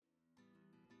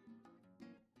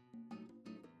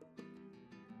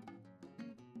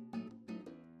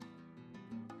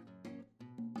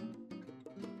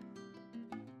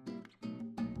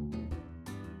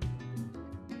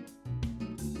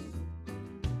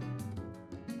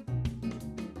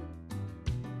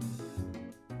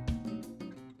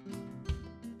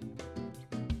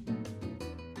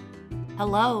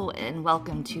Hello, and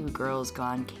welcome to Girls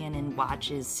Gone Canon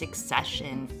Watches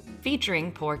Succession,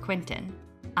 featuring PoorQuentyn.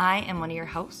 I am one of your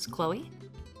hosts, Chloe.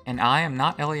 And I am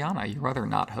not Eliana, your other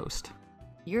not host.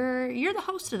 You're the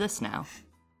host of this now.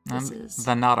 This is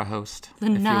the not a host, the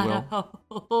if not you will.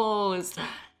 a host.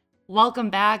 Welcome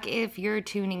back if you're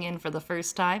tuning in for the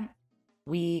first time.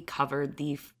 We covered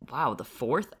the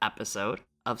fourth episode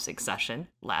of Succession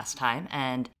last time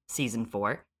and season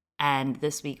 4. And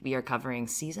this week we are covering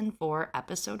season 4,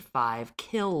 episode 5,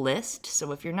 Kill List.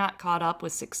 So if you're not caught up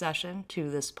with Succession to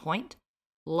this point,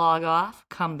 log off,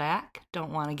 come back.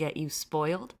 Don't want to get you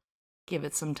spoiled. Give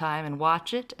it some time and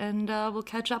watch it, and we'll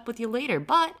catch up with you later.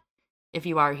 But if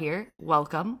you are here,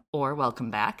 welcome or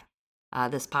welcome back.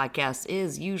 This podcast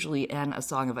is usually an A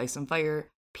Song of Ice and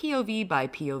Fire POV by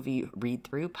POV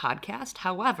read-through podcast.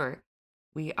 However,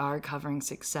 we are covering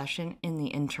Succession in the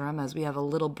interim as we have a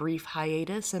little brief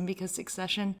hiatus, and because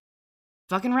Succession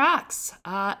fucking rocks.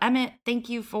 Emmett, thank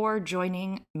you for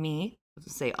joining me. I was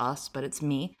going to say us, but it's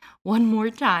me. One more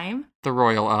time. The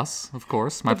royal us, of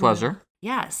course. My pleasure.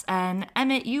 Yes, and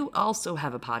Emmett, you also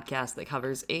have a podcast that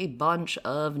covers a bunch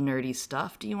of nerdy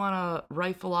stuff. Do you want to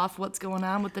rifle off what's going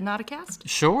on with the Nauticast?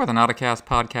 Sure, the Nauticast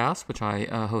podcast, which I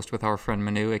host with our friend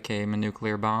Manu, aka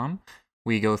Nuclear Bomb.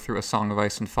 We go through A Song of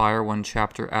Ice and Fire one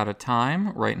chapter at a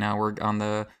time. Right now we're on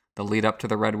the lead up to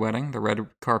the Red Wedding, the red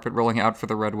carpet rolling out for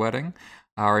the Red Wedding.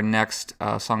 Our next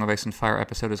Song of Ice and Fire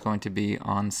episode is going to be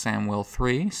on Samwell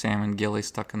 3, Sam and Gilly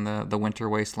stuck in the winter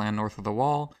wasteland north of the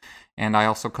Wall. And I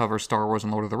also cover Star Wars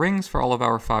and Lord of the Rings for all of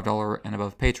our $5 and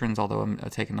above patrons, although I'm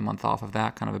taking the month off of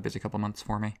that. Kind of a busy couple months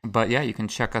for me. But yeah, you can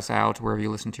check us out wherever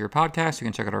you listen to your podcast. You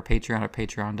can check out our Patreon at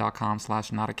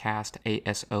patreon.com/Nauticast,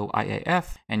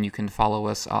 ASOIAF. And you can follow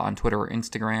us on Twitter or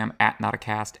Instagram at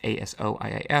Nauticast,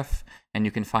 ASOIAF. And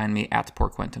you can find me at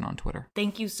PoorQuentyn on Twitter.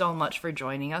 Thank you so much for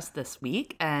joining us this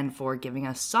week and for giving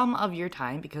us some of your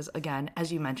time because, again,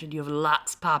 as you mentioned, you have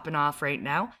lots popping off right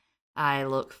now. I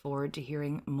look forward to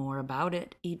hearing more about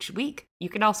it each week. You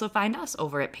can also find us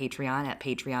over at Patreon at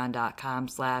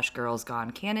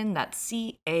patreon.com/girlsgonecanon. That's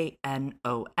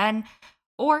CANON.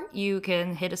 Or you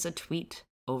can hit us a tweet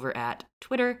over at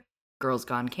Twitter,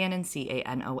 girlsgonecanon,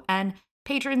 CANON.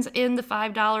 Patrons in the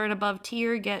 $5 and above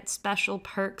tier get special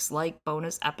perks like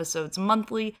bonus episodes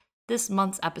monthly. This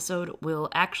month's episode will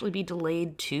actually be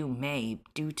delayed to May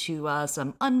due to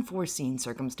some unforeseen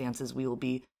circumstances. We will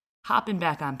be hopping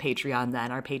back on Patreon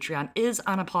then. Our Patreon is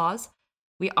on a pause.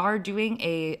 We are doing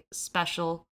a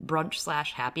special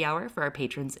brunch/happy hour for our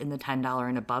patrons in the $10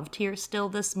 and above tier still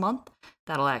this month.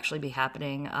 That'll actually be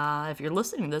happening, if you're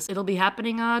listening to this, it'll be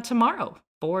happening tomorrow,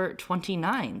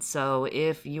 4/29. So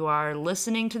if you are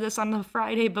listening to this on the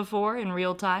Friday before in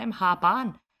real time, hop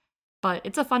on. But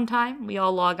it's a fun time. We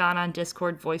all log on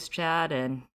Discord voice chat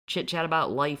and chit-chat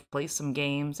about life, play some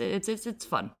games. It's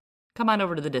fun. Come on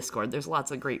over to the Discord. There's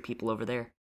lots of great people over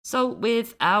there. So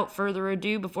without further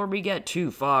ado, before we get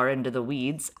too far into the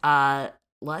weeds,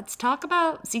 let's talk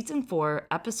about Season 4,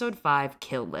 Episode 5,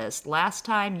 Kill List. Last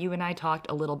time, you and I talked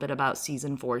a little bit about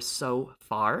Season 4 so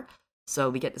far, so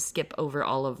we get to skip over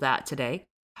all of that today.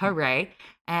 Hooray.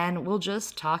 And we'll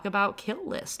just talk about Kill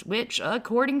List, which,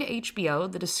 according to HBO,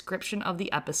 the description of the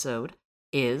episode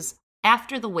is,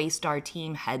 after the Waystar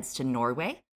team heads to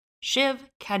Norway, Shiv,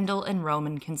 Kendall, and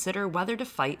Roman consider whether to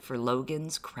fight for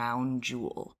Logan's crown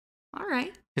jewel. All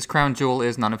right. His crown jewel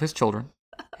is none of his children.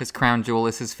 His crown jewel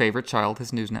is his favorite child,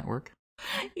 his news network.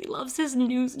 He loves his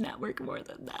news network more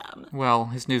than them. Well,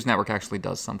 his news network actually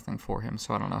does something for him,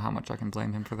 so I don't know how much I can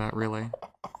blame him for that, really.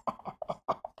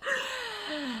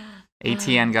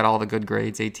 ATN got all the good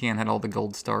grades. ATN had all the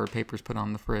gold star papers put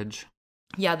on the fridge.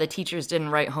 Yeah, the teachers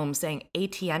didn't write home saying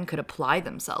ATN could apply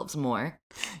themselves more.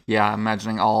 Yeah,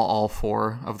 imagining all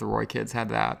 4 of the Roy kids had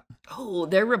that. Oh,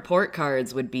 their report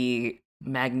cards would be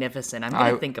magnificent. I'm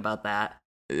going to think about that.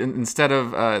 Instead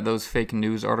of those fake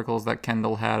news articles that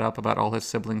Kendall had up about all his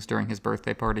siblings during his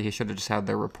birthday party, he should have just had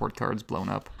their report cards blown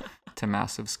up to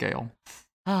massive scale.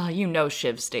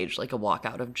 Shiv staged like a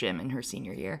walkout of gym in her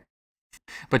senior year.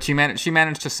 But she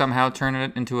managed to somehow turn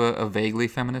it into a vaguely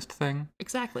feminist thing.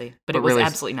 Exactly. But it was really,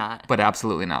 absolutely not. But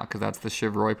absolutely not, because that's the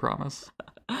Shiv Roy promise.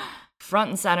 Front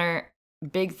and center,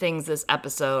 big things this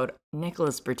episode.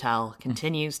 Nicholas Bertel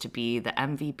continues to be the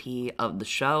MVP of the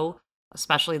show,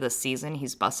 especially this season.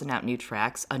 He's busting out new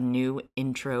tracks, a new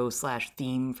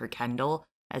intro/theme for Kendall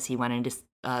as he went into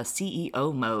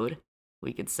CEO mode,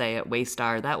 we could say, at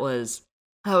Waystar. That was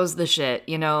That was the shit,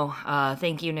 you know.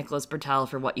 Thank you, Nicholas Bertel,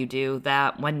 for what you do.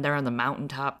 That when they're on the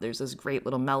mountaintop, there's this great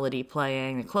little melody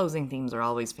playing. The closing themes are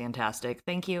always fantastic.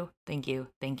 Thank you, thank you,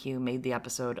 thank you. Made the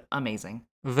episode amazing.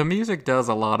 The music does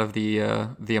a lot of the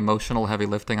emotional heavy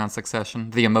lifting on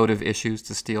Succession, the emotive issues,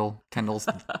 to steal Kendall's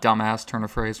dumbass turn of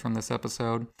phrase from this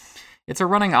episode. It's a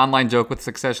running online joke with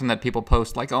Succession that people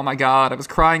post like, oh my god, I was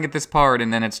crying at this part,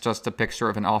 and then it's just a picture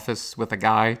of an office with a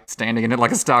guy standing in it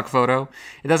like a stock photo.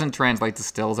 It doesn't translate to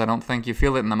stills, I don't think. You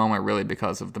feel it in the moment really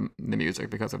because of the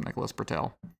music, because of Nicholas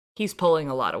Bertel. He's pulling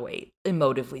a lot of weight,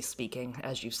 emotively speaking,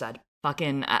 as you said.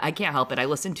 Fucking, I can't help it. I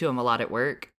listen to him a lot at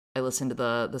work. I listen to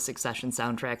the Succession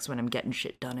soundtracks when I'm getting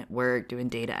shit done at work, doing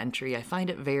data entry. I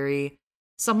find it very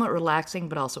somewhat relaxing,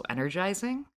 but also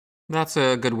energizing. That's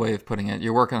a good way of putting it.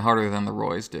 You're working harder than the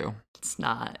Roys do. It's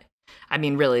not. I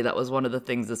mean, really, that was one of the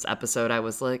things this episode. I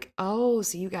was like, oh,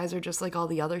 so you guys are just like all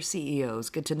the other CEOs.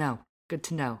 Good to know. Good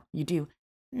to know. You do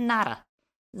nada.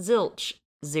 Zilch.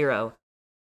 Zero.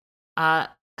 I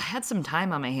had some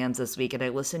time on my hands this week, and I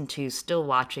listened to Still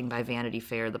Watching by Vanity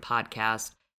Fair, the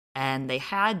podcast, and they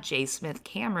had J. Smith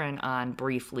Cameron on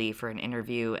briefly for an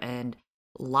interview, and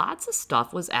lots of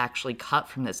stuff was actually cut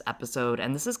from this episode,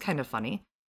 and this is kind of funny.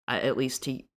 At least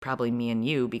to probably me and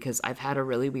you, because I've had a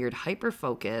really weird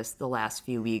hyper-focus the last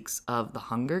few weeks of the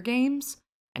Hunger Games.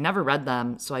 I never read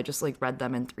them, so I just read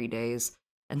them in 3 days,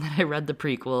 and then I read the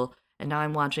prequel, and now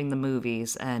I'm watching the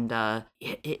movies, and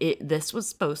this was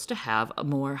supposed to have a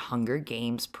more Hunger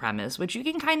Games premise, which you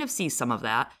can kind of see some of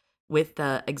that, with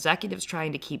the executives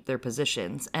trying to keep their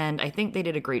positions, and I think they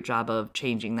did a great job of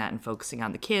changing that and focusing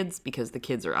on the kids, because the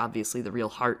kids are obviously the real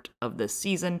heart of this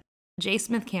season. J.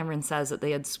 Smith Cameron says that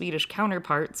they had Swedish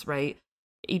counterparts, right?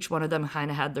 Each one of them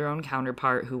kind of had their own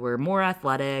counterpart who were more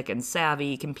athletic and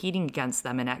savvy, competing against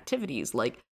them in activities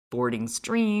like fording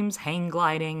streams, hang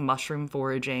gliding, mushroom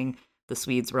foraging. The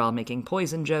Swedes were all making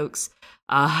poison jokes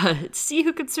to see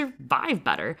who could survive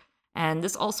better. And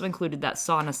this also included that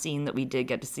sauna scene that we did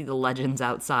get to see the legends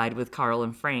outside with Carl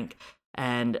and Frank.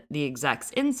 And the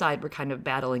execs inside were kind of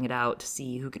battling it out to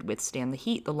see who could withstand the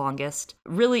heat the longest.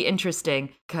 Really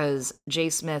interesting, because Jay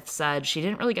Smith said she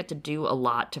didn't really get to do a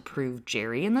lot to prove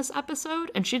Jerry in this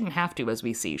episode, and she didn't have to, as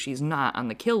we see. She's not on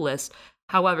the kill list.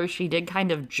 However, she did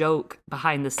kind of joke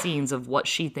behind the scenes of what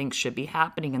she thinks should be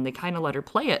happening, and they kind of let her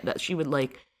play it, that she would,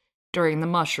 during the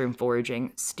mushroom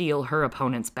foraging, steal her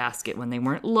opponent's basket when they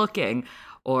weren't looking,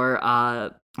 or,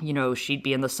 she'd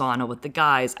be in the sauna with the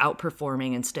guys,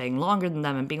 outperforming and staying longer than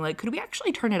them and being like, could we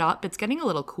actually turn it up? It's getting a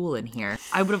little cool in here.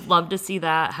 I would have loved to see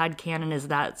that. Headcanon is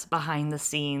that's behind the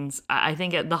scenes. I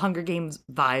think the Hunger Games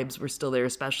vibes were still there,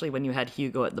 especially when you had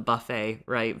Hugo at the buffet,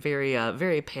 right?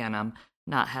 Very Panem,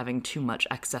 not having too much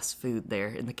excess food there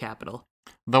in the capital.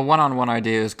 The one-on-one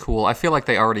idea is cool. I feel like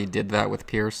they already did that with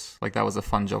Pierce. That was a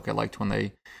fun joke I liked when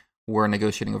they were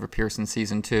negotiating over Pierce in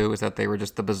season 2, is that they were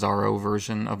just the bizarro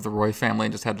version of the Roy family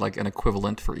and just had an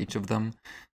equivalent for each of them.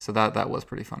 So that was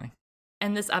pretty funny.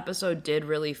 And this episode did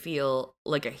really feel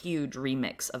like a huge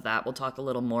remix of that. We'll talk a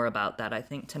little more about that, I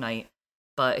think, tonight.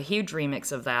 But a huge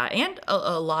remix of that, and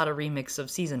a lot of remix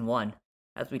of season 1,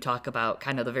 as we talk about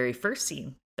kind of the very first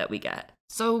scene that we get.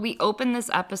 So we open this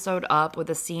episode up with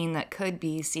a scene that could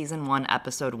be season 1,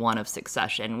 episode 1 of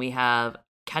Succession. We have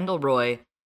Kendall Roy,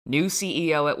 new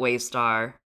CEO at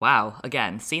Waystar. Wow,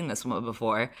 again, seen this one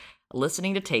before.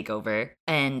 Listening to Takeover.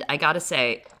 And I gotta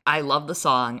say, I love the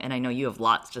song, and I know you have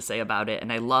lots to say about it,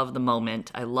 and I love the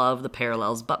moment. I love the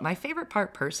parallels. But my favorite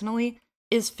part, personally,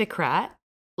 is Fikret.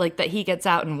 That he gets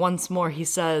out, and once more he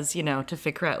says, to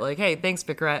Fikret, hey, thanks,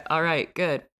 Fikret. All right,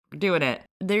 good. We're doing it.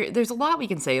 There's a lot we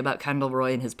can say about Kendall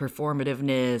Roy and his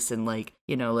performativeness, and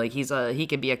he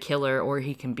can be a killer, or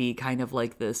he can be kind of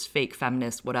this fake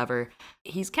feminist, whatever.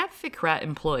 He's kept Fikret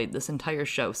employed this entire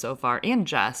show so far, and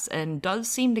Jess, and does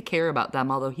seem to care about them,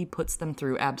 although he puts them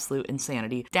through absolute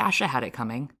insanity. Dasha had it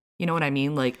coming. You know what I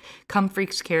mean?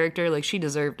 Comfreak's character, she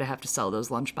deserved to have to sell those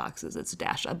lunchboxes. It's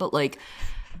Dasha. But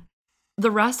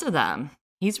the rest of them,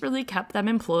 he's really kept them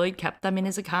employed, kept them in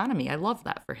his economy. I love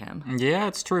that for him. Yeah,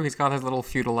 it's true. He's got his little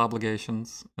feudal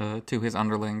obligations to his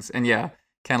underlings. And yeah,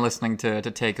 Ken listening to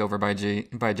Takeover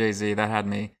by Jay-Z, that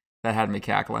had me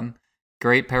cackling.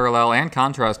 Great parallel and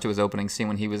contrast to his opening scene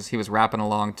when he was rapping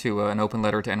along to an open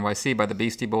letter to NYC by the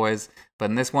Beastie Boys. But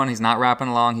in this one, he's not rapping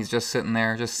along. He's just sitting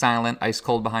there, just silent, ice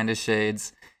cold behind his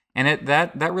shades. And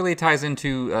that really ties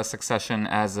into Succession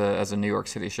as a New York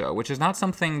City show, which is not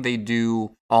something they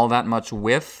do all that much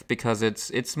with, because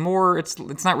it's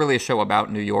not really a show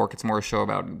about New York. It's more a show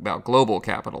about global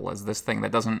capital, as this thing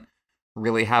that doesn't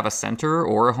really have a center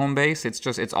or a home base.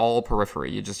 It's all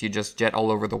periphery. You just jet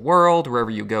all over the world.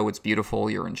 Wherever you go, it's beautiful.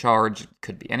 You're in charge. It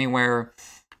could be anywhere.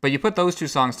 But you put those two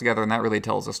songs together, and that really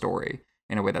tells a story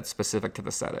in a way that's specific to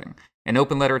the setting. An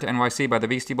Open Letter to NYC by the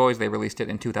Beastie Boys, they released it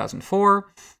in 2004.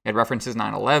 It references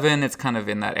 9/11. It's kind of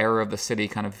in that era of the city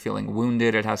kind of feeling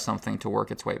wounded. It has something to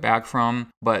work its way back from.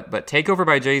 But Take Over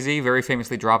by Jay-Z very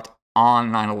famously dropped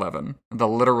on 9/11. The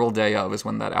literal day of is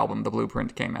when that album, The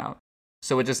Blueprint, came out.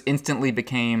 So it just instantly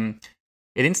became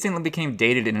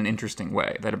dated in an interesting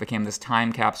way, that it became this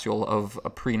time capsule of a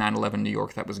pre-9/11 New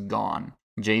York that was gone.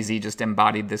 Jay-Z just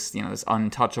embodied this, this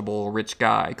untouchable, rich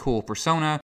guy, cool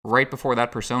persona right before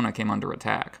that persona came under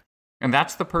attack. And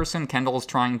that's the person Kendall's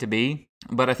trying to be,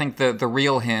 but I think the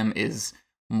real him is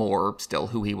more still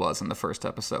who he was in the first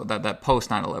episode, that post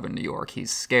 9/11 New York.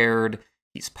 He's scared,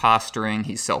 he's posturing,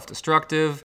 he's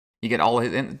self-destructive. You get all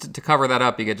his, and to cover that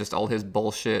up, you get just all his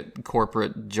bullshit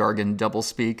corporate jargon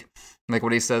doublespeak. Like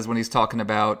what he says when he's talking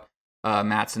about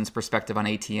Mattson's perspective on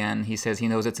ATN, he says he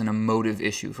knows it's an emotive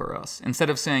issue for us,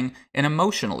 instead of saying an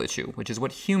emotional issue, which is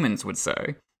what humans would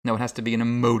say. No, it has to be an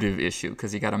emotive issue,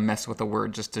 because you got to mess with the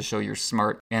word just to show you're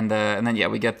smart. And then,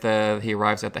 we get he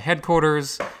arrives at the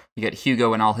headquarters. You get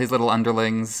Hugo and all his little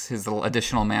underlings, his little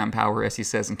additional manpower, as he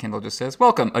says, and Kendall just says,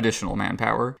 "Welcome, additional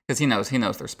manpower," because he knows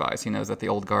they're spies. He knows that the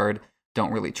old guard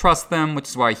don't really trust them, which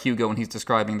is why Hugo, when he's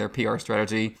describing their PR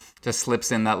strategy, just slips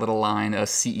in that little line,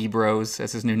 CE Bros,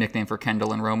 as his new nickname for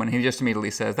Kendall and Roman. He just immediately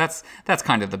says, that's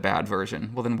kind of the bad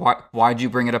version. Well, then why'd you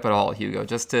bring it up at all, Hugo?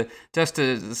 Just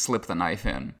to slip the knife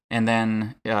in. And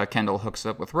then Kendall hooks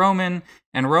up with Roman,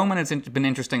 and Roman has been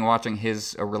interesting watching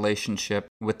his relationship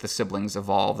with the siblings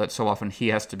evolve, that so often he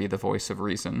has to be the voice of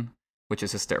reason, which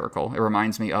is hysterical. It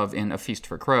reminds me of in A Feast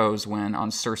for Crows, when on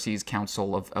Cersei's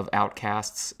council of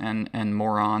outcasts and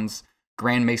morons,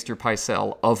 Grand Maester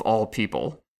Pycelle, of all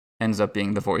people, ends up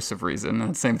being the voice of reason.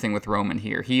 And the same thing with Roman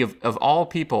here. He, of all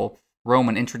people,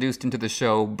 Roman, introduced into the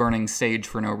show burning sage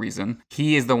for no reason.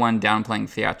 He is the one downplaying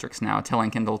theatrics now,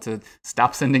 telling Kendall to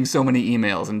stop sending so many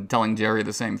emails and telling Jerry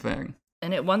the same thing.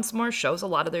 And it once more shows a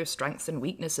lot of their strengths and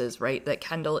weaknesses, right? That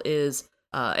Kendall is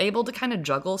able to kind of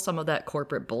juggle some of that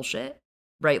corporate bullshit,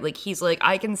 right? Like, he's like,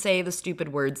 I can say the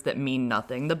stupid words that mean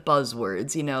nothing, the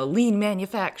buzzwords, lean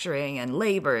manufacturing and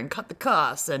labor and cut the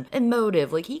costs and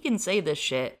emotive. Like, he can say this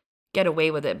shit, get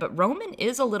away with it. But Roman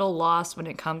is a little lost when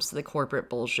it comes to the corporate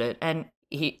bullshit. And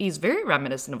he's very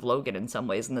reminiscent of Logan in some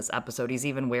ways in this episode. He's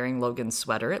even wearing Logan's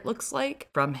sweater, it looks like,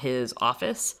 from his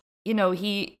office.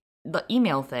 The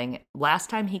email thing,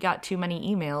 last time he got too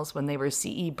many emails when they were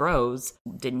CE Bros,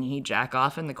 didn't he jack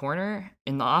off in the corner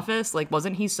in the office? Like,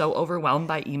 wasn't he so overwhelmed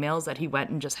by emails that he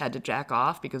went and just had to jack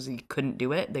off because he couldn't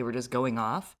do it? They were just going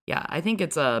off. Yeah, I think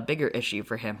it's a bigger issue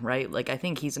for him, right? Like, I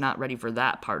think he's not ready for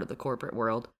that part of the corporate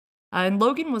world. And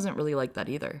Logan wasn't really like that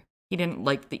either. He didn't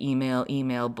like the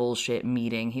email bullshit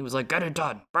meeting. He was like, get it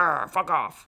done. Brr, fuck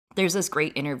off. There's this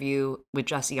great interview with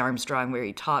Jesse Armstrong where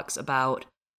he talks about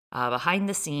behind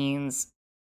the scenes,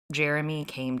 Jeremy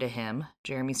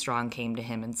Strong came to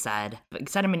him and sent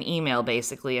him an email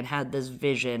basically, and had this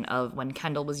vision of when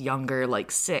Kendall was younger,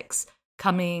 like 6,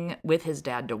 coming with his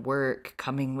dad to work,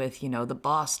 coming with, the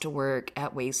boss to work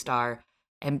at Waystar,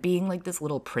 and being like this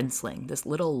little princeling, this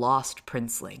little lost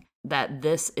princeling, that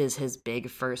this is his big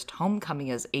first homecoming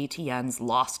as ATN's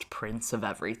lost prince of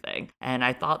everything. And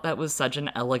I thought that was such an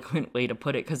eloquent way to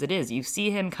put it, because it is. You see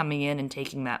him coming in and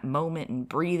taking that moment and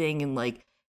breathing and like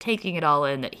taking it all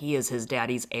in, that he is his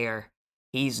daddy's heir.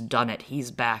 He's done it.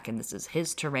 He's back, and this is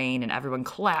his terrain, and everyone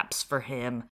claps for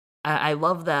him. I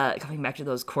love that, coming back to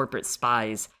those corporate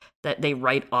spies, that they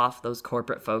write off those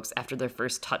corporate folks after their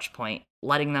first touch point,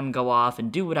 letting them go off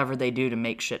and do whatever they do to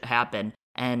make shit happen.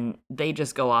 And they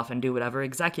just go off and do whatever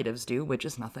executives do, which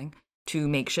is nothing, to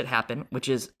make shit happen, which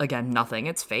is, again, nothing.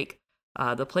 It's fake.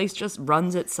 The place just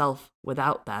runs itself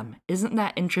without them. Isn't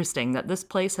that interesting that this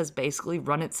place has basically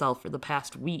run itself for the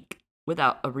past week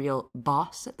without a real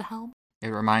boss at the helm? It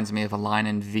reminds me of a line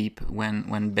in Veep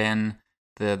when Ben,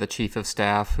 the chief of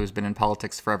staff, who's been in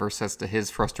politics forever, says to his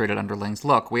frustrated underlings,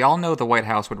 look, we all know the White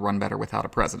House would run better without a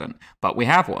president, but we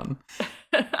have one.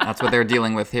 That's what they're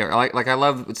dealing with here. I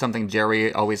love something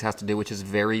Jerry always has to do, which is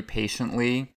very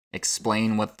patiently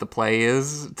explain what the play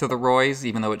is to the Roys,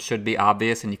 even though it should be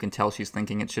obvious, and you can tell she's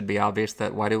thinking it should be obvious.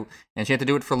 And she had to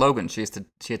do it for Logan. She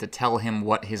had to tell him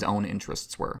what his own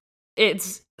interests were.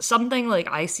 It's something like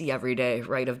I see every day,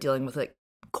 right, of dealing with like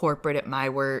corporate at my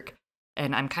work.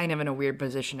 And I'm kind of in a weird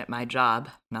position at my job,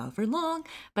 not for long,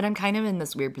 but I'm kind of in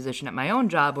this weird position at my own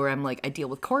job where I'm like, I deal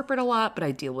with corporate a lot, but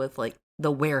I deal with like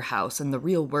the warehouse and the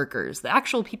real workers, the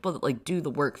actual people that like do the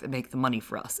work that make the money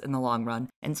for us in the long run.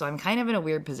 And so I'm kind of in a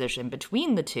weird position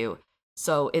between the two.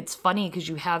 So it's funny because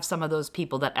you have some of those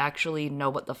people that actually know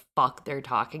what the fuck they're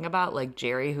talking about, like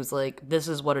Jerry, who's like, this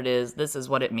is what it is, this is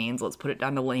what it means, let's put it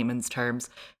down to layman's terms.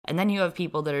 And then you have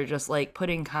people that are just like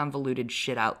putting convoluted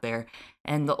shit out there.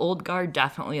 And the old guard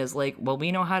definitely is like, well,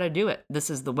 we know how to do it. This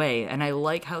is the way. And I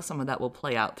like how some of that will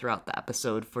play out throughout the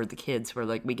episode for the kids who are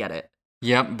like, we get it.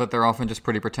 Yep, but they're often just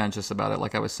pretty pretentious about it,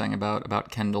 like I was saying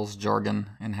about Kendall's jargon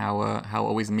and how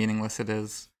always meaningless it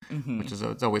is, which is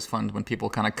it's always fun when people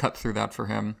kind of cut through that for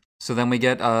him. So then we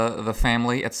get the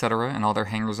family, etc., and all their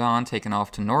hangers-on taken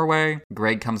off to Norway.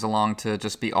 Greg comes along to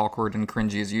just be awkward and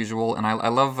cringy as usual, and I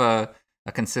love a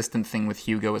consistent thing with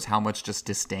Hugo is how much just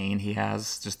disdain he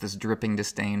has, just this dripping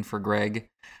disdain for Greg.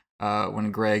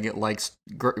 When Greg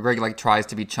tries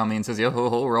to be chummy and says, "Yo,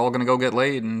 we're all gonna go get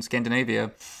laid in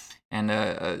Scandinavia." And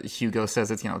Hugo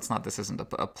says it's this isn't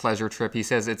a pleasure trip. He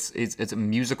says it's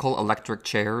musical electric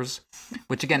chairs,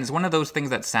 which again is one of those things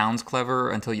that sounds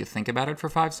clever until you think about it for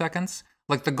 5 seconds.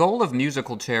 Like the goal of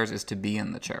musical chairs is to be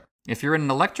in the chair. If you're in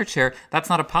an electric chair, that's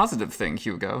not a positive thing,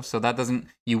 Hugo. So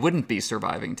you wouldn't be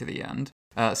surviving to the end.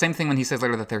 Same thing when he says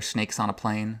later that there's snakes on a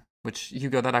plane, which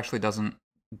Hugo, that actually doesn't.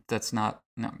 That's not,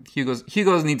 no.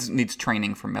 Hugo needs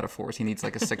training for metaphors. He needs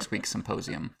like a 6-week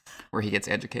symposium where he gets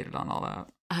educated on all that.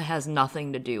 It has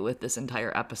nothing to do with this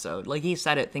entire episode. Like, he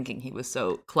said it thinking he was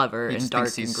so clever and dark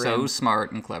and grim. He's so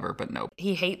smart and clever, but nope.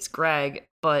 He hates Greg,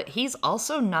 but he's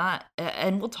also not,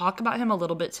 and we'll talk about him a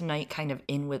little bit tonight, kind of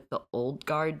in with the old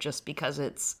guard just because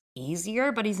it's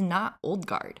easier, but he's not old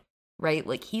guard, right?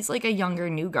 Like, he's like a younger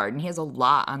new guard, and he has a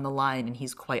lot on the line, and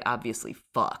he's quite obviously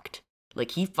fucked.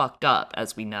 Like, he fucked up,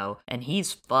 as we know, and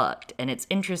he's fucked. And it's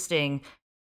interesting,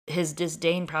 his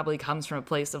disdain probably comes from a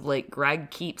place of, like,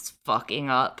 Greg keeps fucking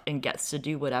up and gets to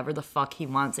do whatever the fuck he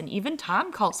wants. And even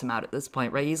Tom calls him out at this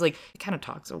point, right? He's like, he kind of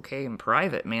talks okay in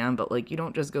private, man, but, like, you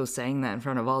don't just go saying that in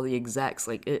front of all the execs.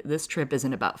 Like, this trip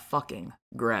isn't about fucking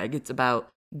Greg. It's about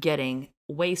getting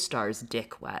Waystar's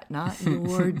dick wet, not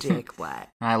your dick wet.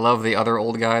 I love the other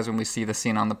old guys when we see the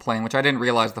scene on the plane, which I didn't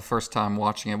realize the first time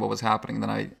watching it what was happening. Then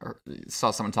I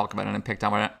saw someone talk about it and picked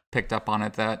up on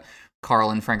it that Carl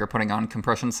and Frank are putting on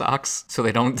compression socks so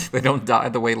they don't die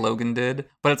the way Logan did.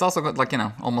 But it's also like,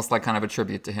 almost like kind of a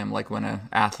tribute to him, like when an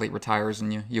athlete retires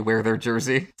and you wear their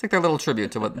jersey. It's like their little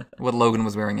tribute to what Logan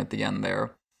was wearing at the end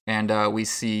there. And we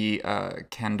see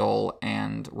Kendall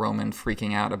and Roman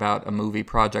freaking out about a movie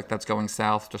project that's going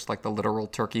south, just like the literal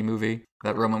turkey movie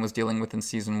that Roman was dealing with in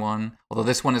season 1. Although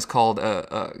this one is called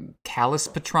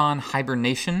Calispatron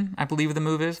Hibernation, I believe the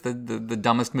move is the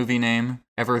dumbest movie name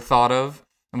ever thought of.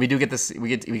 And we do get this. We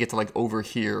get to like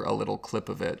overhear a little clip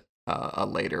of it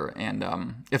later. And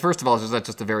first of all, that's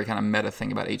just a very kind of meta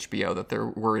thing about HBO that they're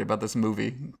worried about this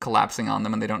movie collapsing on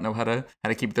them and they don't know how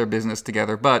to keep their business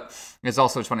together. But it's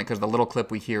also funny because the little clip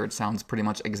we hear, it sounds pretty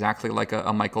much exactly like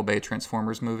a Michael Bay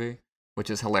Transformers movie, which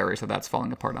is hilarious that that's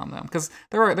falling apart on them. Because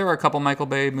there are a couple Michael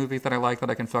Bay movies that I like that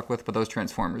I can fuck with, but those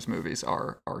Transformers movies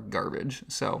are garbage.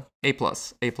 So A+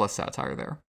 satire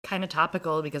there. Kind of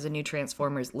topical because a new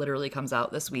Transformers literally comes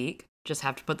out this week. Just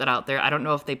have to put that out there. I don't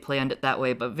know if they planned it that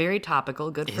way, but very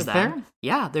topical. Good for them. There?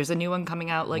 Yeah, there's a new one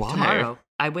coming out like tomorrow.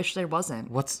 I wish there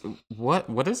wasn't.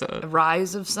 What is it? A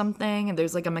Rise of something, and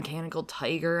there's like a mechanical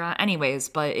tiger. Anyways,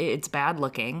 but it's bad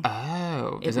looking.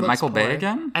 Oh, is it Michael Bay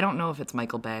again? I don't know if it's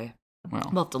Michael Bay. Well,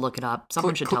 we'll have to look it up.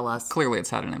 Someone should tell us. Clearly,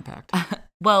 it's had an impact.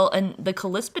 Well, and the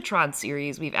Calispatron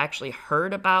series we've actually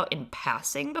heard about in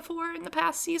passing before in the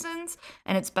past seasons,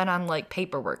 and it's been on like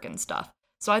paperwork and stuff.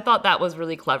 So I thought that was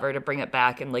really clever to bring it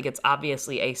back, and like it's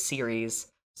obviously a series,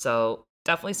 so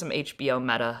definitely some HBO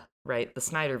meta, right? The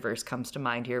Snyderverse comes to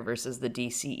mind here versus the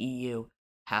DCEU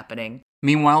happening.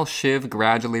 Meanwhile, Shiv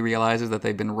gradually realizes that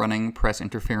they've been running press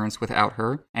interference without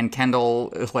her, and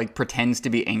Kendall like pretends to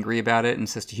be angry about it and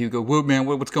says to Hugo, "Whoa, man,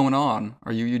 what's going on?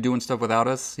 Are you doing stuff without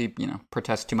us?" He,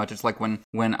 protests too much. It's like when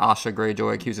Asha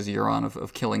Greyjoy accuses Euron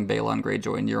of killing Balon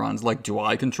Greyjoy, and Euron's like, "Do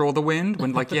I control the wind?"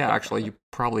 When like, yeah, actually, you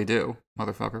probably do,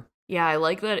 motherfucker. Yeah, I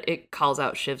like that it calls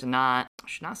out she's not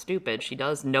stupid. She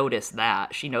does notice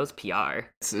that. She knows PR.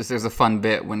 There's a fun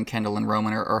bit when Kendall and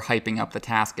Roman are hyping up the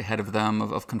task ahead of them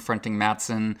of confronting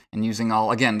Matsson and using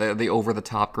all, again, the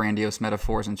over-the-top grandiose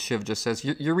metaphors, and Shiv just says,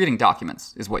 you're reading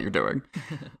documents is what you're doing,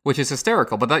 which is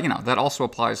hysterical. But that also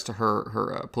applies to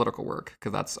her political work,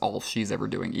 because that's all she's ever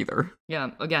doing either. Yeah,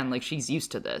 again, like she's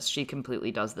used to this. She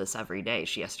completely does this every day.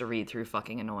 She has to read through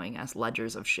fucking annoying-ass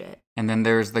ledgers of shit. And then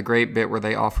there's the great bit where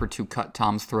they offer to to cut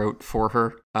Tom's throat for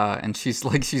her. And she's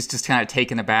just kind of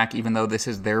taken aback, even though this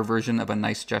is their version of a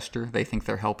nice gesture. They think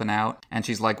they're helping out. And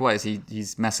she's like, what,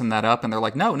 he's messing that up? And they're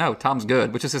like, no, Tom's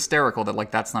good, which is hysterical that,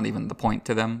 like, that's not even the point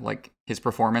to them. Like, his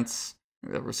performance.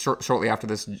 Shortly after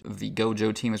this, the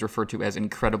Gojo team is referred to as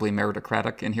incredibly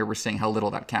meritocratic, and here we're seeing how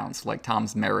little that counts. Like,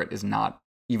 Tom's merit is not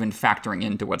even factoring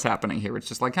into what's happening here. It's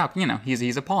just like,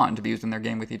 he's a pawn to be used in their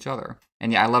game with each other.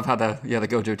 And yeah, I love how the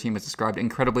Gojo team is described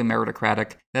incredibly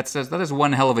meritocratic. That is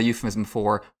one hell of a euphemism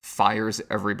for fires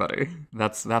everybody.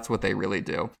 That's what they really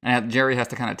do. And Jerry has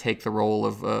to kind of take the role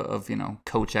of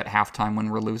coach at halftime when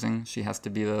we're losing. She has to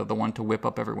be the one to whip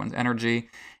up everyone's energy.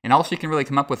 And all she can really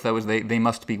come up with, though, is they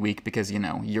must be weak because,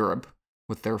 Europe,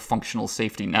 with their functional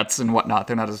safety nets and whatnot,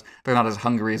 they're not as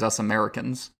hungry as us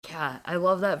Americans. Yeah, I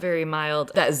love that very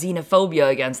mild, that xenophobia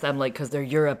against them, like, because they're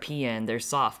European, they're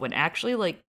soft, when actually,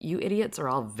 like, you idiots are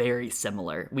all very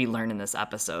similar, we learn in this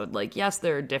episode. Like, yes,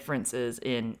 there are differences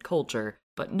in culture,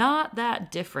 but not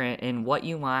that different in what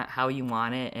you want, how you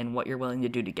want it, and what you're willing to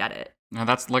do to get it. Now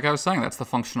that's, like I was saying, that's the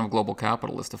function of global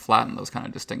capital, is to flatten those kind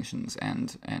of distinctions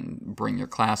and bring your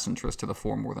class interest to the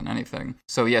fore more than anything.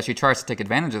 So yeah, she tries to take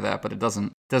advantage of that, but it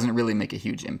doesn't really make a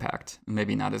huge impact.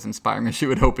 Maybe not as inspiring as you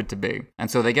would hope it to be.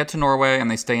 And so they get to Norway and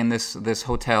they stay in this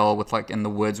hotel with, like, in the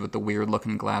woods with the weird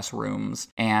looking glass rooms.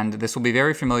 And this will be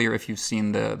very familiar if you've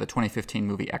seen the 2015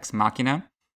 movie Ex Machina,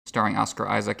 starring Oscar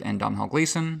Isaac and Domhnall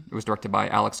Gleeson. It was directed by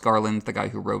Alex Garland, the guy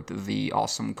who wrote the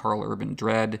awesome Carl Urban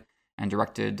Dread and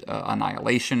directed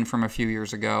Annihilation from a few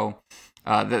years ago.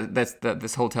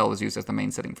 This hotel was used as the main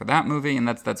setting for that movie, and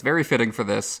that's very fitting for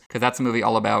this, because that's a movie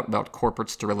all about corporate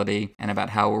sterility and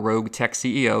about how rogue tech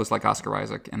CEOs like Oscar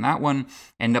Isaac and that one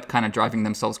end up kind of driving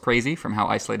themselves crazy from how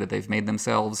isolated they've made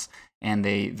themselves, and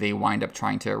they wind up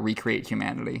trying to recreate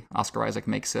humanity. Oscar Isaac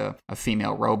makes a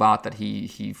female robot that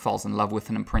he falls in love with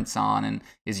and imprints on, and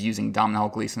is using Domhnall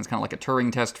Gleeson's kind of like a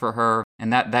Turing test for her,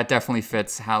 and that definitely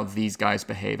fits how these guys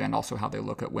behave and also how they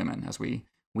look at women, as we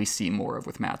see more of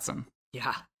with Matsson.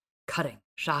 Yeah, cutting,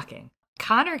 shocking.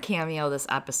 Connor cameo this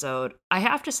episode, I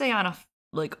have to say, on a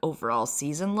overall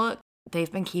season look,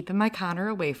 they've been keeping my Connor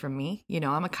away from me.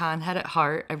 I'm a Conhead at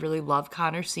heart. I really love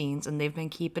Connor's scenes, and they've been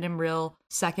keeping him real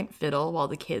second fiddle while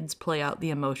the kids play out the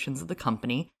emotions of the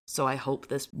company. So I hope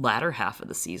this latter half of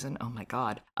the season, oh my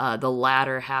god, the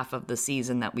latter half of the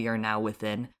season that we are now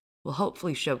within will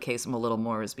hopefully showcase him a little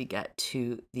more as we get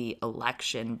to the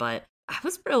election. But I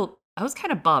was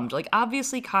kind of bummed. Like,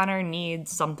 obviously Connor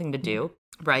needs something to do,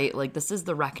 right? Like, this is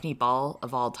the Wreckney Ball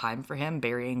of all time for him,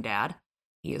 burying Dad.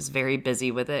 He is very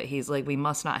busy with it. He's like, we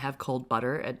must not have cold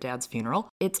butter at Dad's funeral.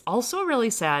 It's also really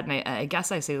sad, and I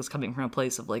guess I say this coming from a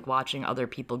place of, like, watching other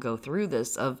people go through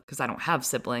this, because I don't have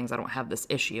siblings, I don't have this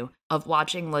issue, of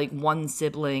watching, like, one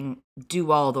sibling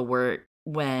do all the work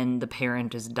when the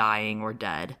parent is dying or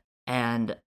dead.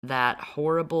 And that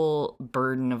horrible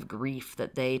burden of grief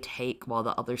that they take while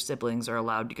the other siblings are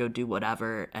allowed to go do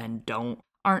whatever and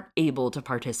aren't able to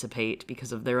participate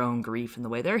because of their own grief and the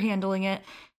way they're handling it,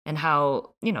 and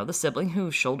how, the sibling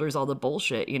who shoulders all the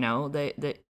bullshit,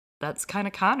 that's kind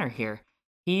of Connor here.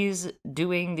 He's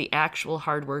doing the actual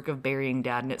hard work of burying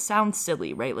Dad, and it sounds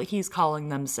silly, right? Like, he's calling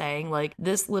them, saying, like,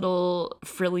 this little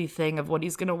frilly thing of what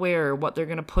he's going to wear, or what they're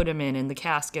going to put him in the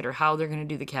casket, or how they're going to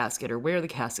do the casket, or where the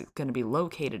casket's going to be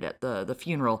located at the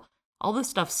funeral. All this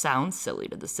stuff sounds silly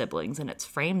to the siblings, and it's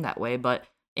framed that way, but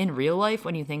in real life,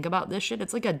 when you think about this shit,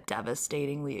 it's like a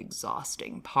devastatingly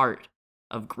exhausting part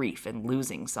of grief and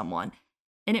losing someone.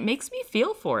 And it makes me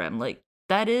feel for him. Like,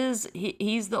 that is,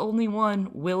 he's the only one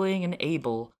willing and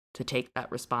able to take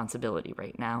that responsibility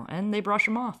right now, and they brush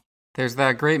him off. There's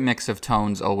that great mix of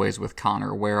tones always with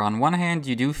Connor, where on one hand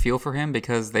you do feel for him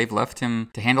because they've left him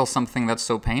to handle something that's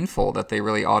so painful that they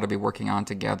really ought to be working on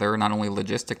together, not only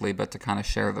logistically, but to kind of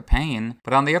share the pain.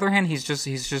 But on the other hand, he's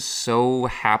just so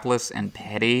hapless and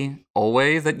petty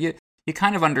always that you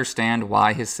kind of understand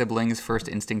why his siblings' first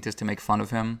instinct is to make fun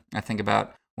of him. I think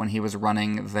about when he was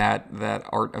running that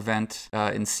art event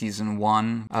in season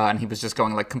 1, and he was just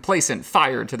going like complacent,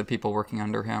 fired to the people working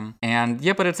under him. And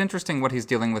yeah, but it's interesting what he's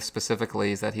dealing with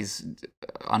specifically is that he's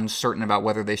uncertain about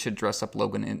whether they should dress up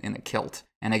Logan in a kilt.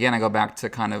 And again, I go back to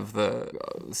kind of the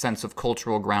sense of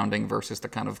cultural grounding versus the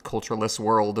kind of cultureless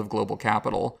world of global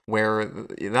capital, where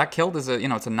that kilt is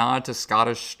it's a nod to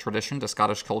Scottish tradition, to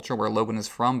Scottish culture where Logan is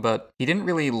from, but he didn't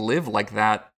really live like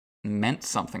that meant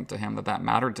something to him, that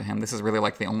mattered to him. This is really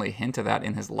like the only hint of that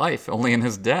in his life, only in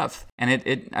his death.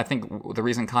 And I think the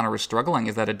reason Connor is struggling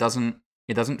is that it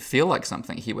doesn't feel like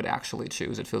something he would actually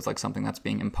choose. It feels like something that's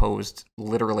being imposed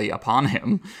literally upon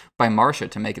him by Marcia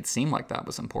to make it seem like that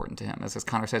was important to him. As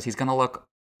Connor says, he's going to look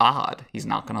odd. He's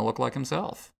not going to look like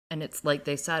himself. And it's like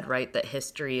they said, right, that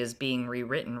history is being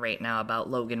rewritten right now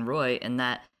about Logan Roy, and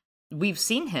that we've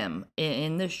seen him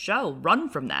in this show run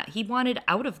from that. He wanted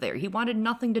out of there. He wanted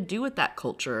nothing to do with that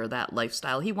culture or that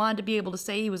lifestyle. He wanted to be able to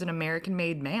say he was an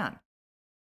American-made man.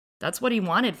 That's what he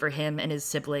wanted for him and his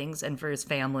siblings and for his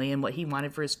family and what he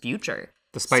wanted for his future.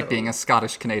 Despite being a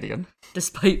Scottish Canadian.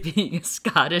 Despite being a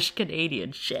Scottish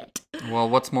Canadian. Shit. Well,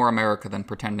 what's more America than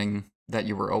pretending that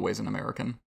you were always an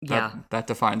American? That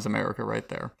defines America right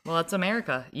there. Well, that's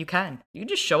America. You can. You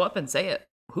just show up and say it.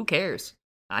 Who cares?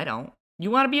 I don't.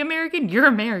 You want to be American? You're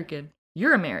American.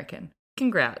 You're American.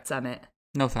 Congrats, Emmett.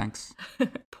 No thanks.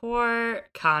 Poor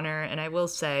Connor, and I will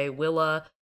say, Willa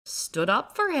stood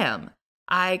up for him.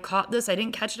 I caught this. I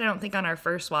didn't catch it, I don't think, on our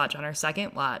first watch. On our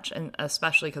second watch, and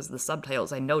especially because of the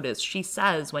subtitles, I noticed she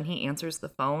says when he answers the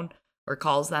phone or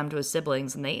calls them to his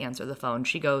siblings and they answer the phone,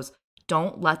 she goes,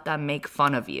 "Don't let them make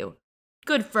fun of you."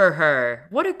 Good for her.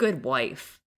 What a good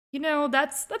wife. You know,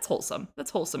 that's wholesome.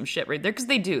 That's wholesome shit right there, because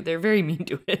they do. They're very mean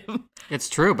to him. It's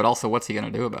true, but also what's he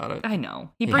going to do about it? I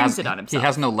know. He brings it on himself. He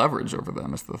has no leverage over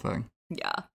them, is the thing.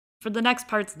 Yeah. For the next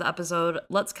parts of the episode,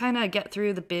 let's kind of get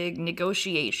through the big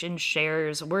negotiation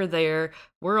shares. We're there.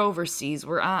 We're overseas.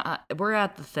 We're at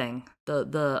the thing.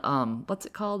 The what's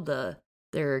it called?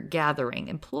 Their gathering,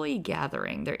 employee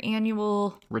gathering, their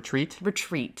annual retreat.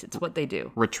 It's what they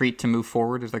do. Retreat to move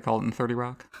forward, as they call it in 30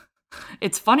 Rock.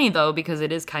 It's funny, though, because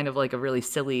it is kind of like a really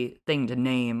silly thing to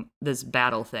name this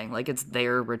battle thing. Like, it's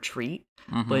their retreat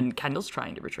when Kendall's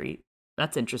trying to retreat.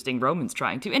 That's interesting. Roman's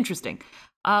trying to. Interesting.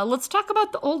 Let's talk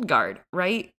about the old guard,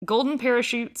 right? Golden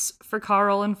parachutes for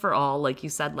Carl and for all, like you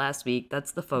said last week.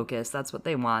 That's the focus. That's what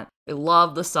they want. They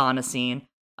love the sauna scene,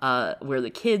 where the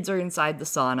kids are inside the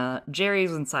sauna.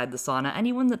 Jerry's inside the sauna.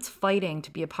 Anyone that's fighting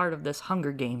to be a part of this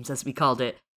Hunger Games, as we called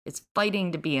it, is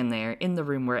fighting to be in there, in the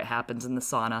room where it happens, in the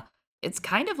sauna. It's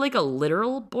kind of like a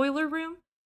literal boiler room,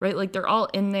 right? Like, they're all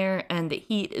in there, and the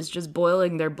heat is just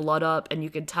boiling their blood up, and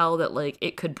you can tell that, like,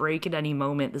 it could break at any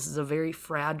moment. This is a very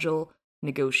fragile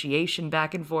negotiation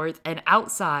back and forth. And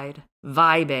outside,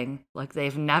 vibing like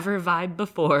they've never vibed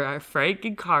before, are Frank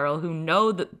and Carl, who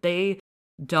know that they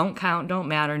don't count, don't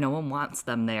matter, no one wants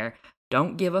them there,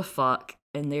 don't give a fuck,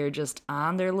 and they're just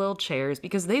on their little chairs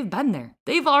because they've been there.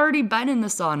 They've already been in the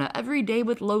sauna. Every day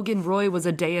with Logan Roy was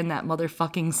a day in that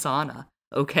motherfucking sauna.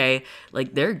 Okay,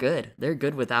 like, they're good. They're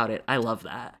good without it. I love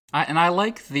that. And I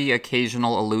like the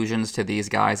occasional allusions to these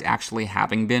guys actually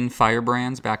having been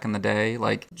firebrands back in the day.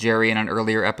 Like, Jerry in an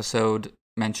earlier episode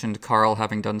mentioned Carl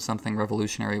having done something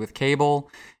revolutionary with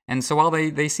cable. And so while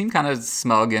they seem kind of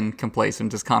smug and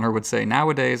complacent, as Connor would say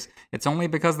nowadays, it's only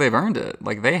because they've earned it.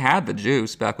 Like, they had the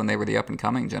juice back when they were the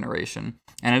up-and-coming generation.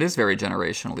 And it is very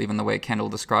generational, even the way Kendall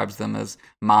describes them as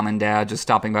mom and dad just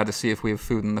stopping by to see if we have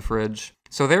food in the fridge.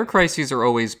 So their crises are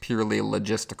always purely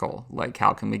logistical, like,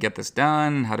 how can we get this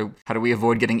done? How do we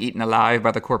avoid getting eaten alive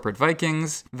by the corporate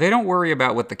Vikings? They don't worry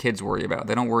about what the kids worry about.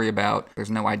 They don't worry about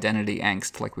there's no identity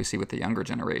angst like we see with the younger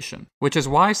generation. Which is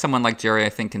why someone like Jerry, I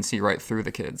think, can see right through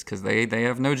the kids, because they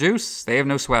have no juice. They have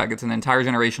no swag. It's an entire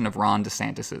generation of Ron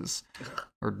DeSantis's.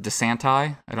 Or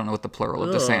DeSanti? I don't know what the plural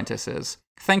of DeSantis is.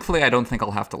 Thankfully, I don't think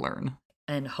I'll have to learn.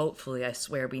 And hopefully, I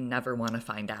swear, we never want to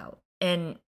find out.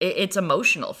 And it's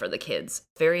emotional for the kids.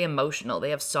 Very emotional.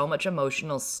 They have so much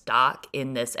emotional stock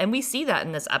in this. And we see that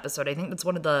in this episode. I think that's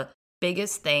one of the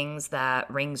biggest things that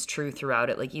rings true throughout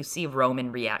it. Like, you see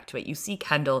Roman react to it. You see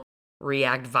Kendall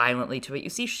react violently to it. You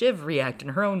see Shiv react in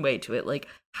her own way to it. Like,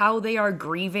 how they are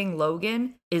grieving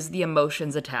Logan is the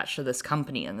emotions attached to this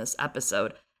company in this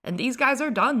episode. And these guys are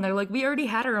done. They're like, we already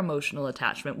had our emotional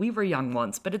attachment. We were young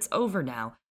once, but it's over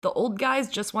now. The old guys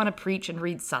just want to preach and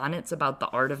read sonnets about the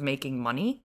art of making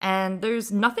money. And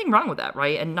there's nothing wrong with that,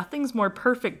 right? And nothing's more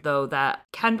perfect, though, that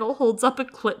Kendall holds up a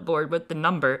clipboard with the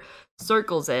number,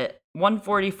 circles it,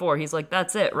 144. He's like,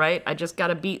 that's it, right? I just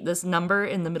gotta beat this number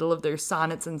in the middle of their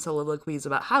sonnets and soliloquies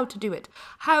about how to do it,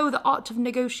 how the art of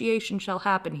negotiation shall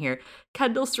happen here.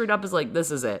 Kendall straight up is like, this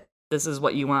is it. This is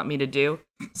what you want me to do?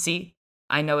 See?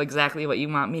 I know exactly what you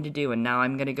want me to do, and now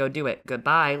I'm gonna go do it.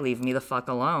 Goodbye, leave me the fuck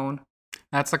alone.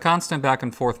 That's a constant back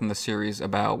and forth in the series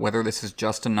about whether this is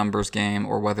just a numbers game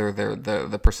or whether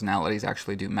the personalities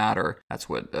actually do matter. That's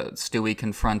what Stewie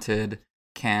confronted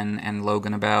Ken and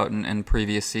Logan about in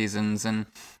previous seasons, and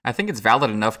I think it's valid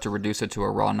enough to reduce it to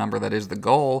a raw number that is the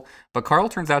goal, but Carl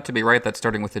turns out to be right that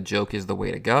starting with a joke is the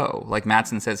way to go. Like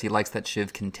Mattson says, he likes that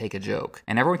Shiv can take a joke.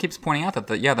 And everyone keeps pointing out that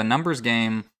the numbers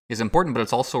game is important, but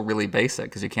it's also really basic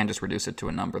because you can't just reduce it to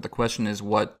a number. The question is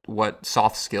what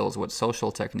soft skills, what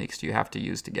social techniques do you have to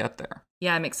use to get there?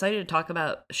 Yeah, I'm excited to talk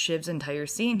about Shiv's entire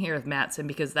scene here with Matsson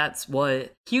because that's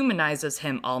what humanizes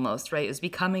him almost, right? Is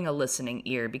becoming a listening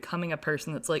ear, becoming a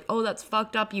person that's like, oh, that's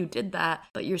fucked up, you did that,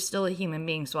 but you're still a human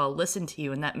being, so I'll listen to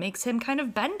you. And that makes him kind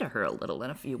of bend to her a little in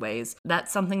a few ways.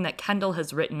 That's something that Kendall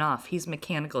has written off. He's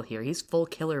mechanical here. He's full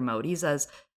killer mode. He says,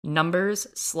 numbers,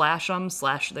 slash them,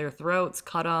 slash their throats,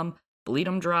 cut them, bleed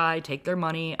them dry, take their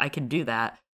money. I can do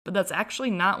that. But that's actually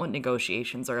not what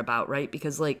negotiations are about, right?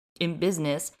 Because, like, in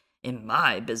business, in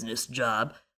my business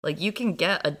job, like, you can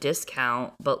get a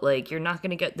discount, but, like, you're not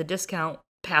going to get the discount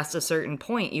past a certain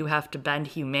point. You have to bend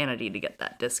humanity to get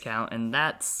that discount, and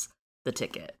that's the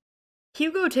ticket.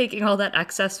 Hugo taking all that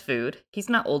excess food. He's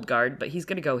not old guard, but he's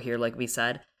going to go here, like we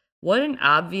said. What an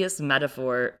obvious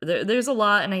metaphor. There's a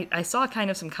lot, and I saw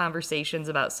kind of some conversations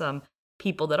about some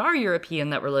people that are European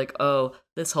that were like, oh,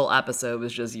 this whole episode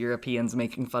was just Europeans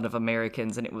making fun of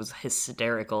Americans, and it was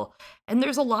hysterical. And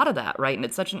there's a lot of that, right? And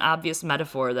it's such an obvious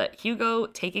metaphor that Hugo,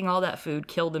 taking all that food,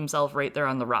 killed himself right there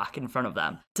on the rock in front of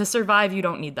them. To survive, you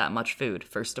don't need that much food,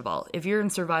 first of all. If you're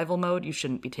in survival mode, you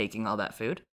shouldn't be taking all that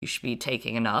food. You should be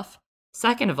taking enough.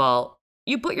 Second of all,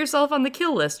 you put yourself on the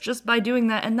kill list just by doing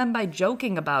that, and then by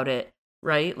joking about it,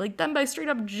 right? Like, then by straight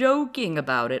up joking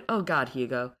about it. Oh God,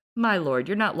 Hugo. My lord,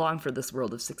 you're not long for this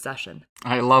world of Succession.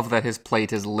 I love that his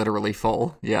plate is literally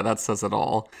full. Yeah, that says it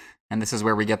all. And this is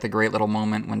where we get the great little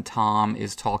moment when Tom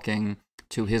is talking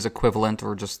to his equivalent,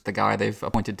 or just the guy they've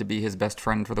appointed to be his best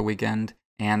friend for the weekend.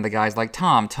 And the guy's like,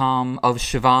 Tom of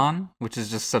Siobhan, which is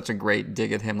just such a great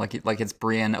dig at him, like it's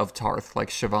Brienne of Tarth,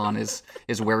 like Siobhan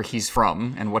is where he's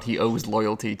from and what he owes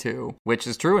loyalty to, which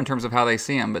is true in terms of how they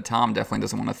see him, but Tom definitely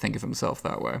doesn't want to think of himself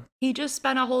that way. He just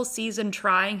spent a whole season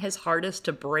trying his hardest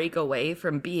to break away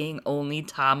from being only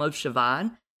Tom of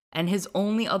Siobhan, and his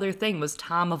only other thing was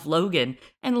Tom of Logan,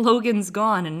 and Logan's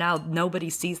gone, and now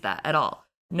nobody sees that at all.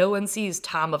 No one sees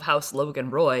Tom of House Logan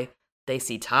Roy, they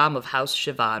see Tom of House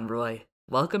Siobhan Roy.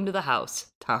 Welcome to the house,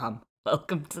 Tom.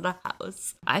 Welcome to the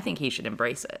house. I think he should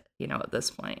embrace it, at this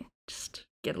point. Just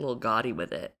get a little gaudy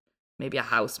with it. Maybe a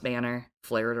house banner,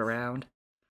 flare it around.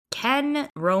 Ken,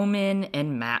 Roman,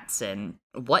 and Matsson.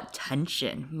 What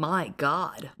tension. My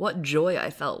God. What joy I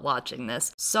felt watching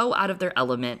this. So out of their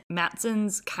element.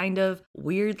 Matsson's kind of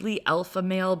weirdly alpha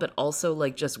male, but also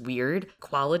like just weird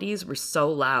qualities were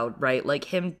so loud, right? Like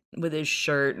him with his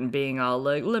shirt and being all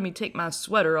like, let me take my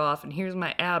sweater off and here's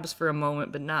my abs for a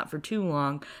moment, but not for too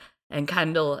long. And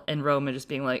Kendall and Roman just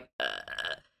being like,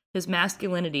 His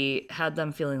masculinity had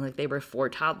them feeling like they were 4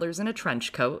 toddlers in a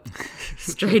trench coat.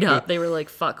 Straight up. They were like,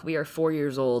 fuck, we are 4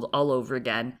 years old all over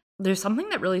again. There's something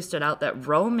that really stood out, that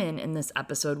Roman in this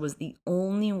episode was the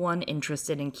only one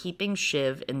interested in keeping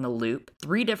Shiv in the loop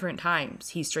 3 different times.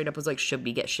 He straight up was like, should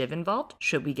we get Shiv involved?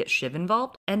 Should we get Shiv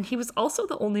involved? And he was also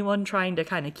the only one trying to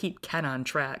kind of keep Ken on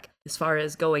track as far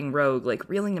as going rogue, like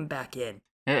reeling him back in.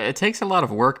 It takes a lot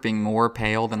of work being more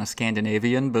pale than a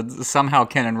Scandinavian, but somehow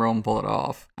Ken and Rome pull it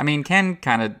off. I mean, Ken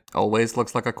kind of always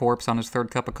looks like a corpse on his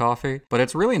 3rd cup of coffee, but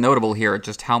it's really notable here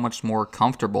just how much more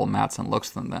comfortable Matsson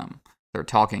looks than them. They're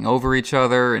talking over each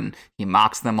other, and he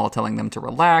mocks them while telling them to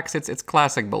relax. It's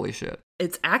classic bully shit.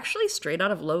 It's actually straight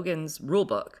out of Logan's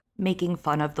rulebook. Making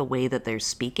fun of the way that they're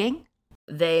speaking.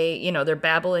 They're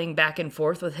babbling back and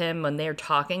forth with him when they're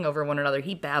talking over one another.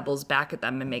 He babbles back at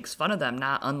them and makes fun of them,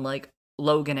 not unlike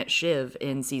Logan at Shiv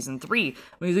in season 3,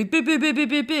 when he's like, bih, bih, bih,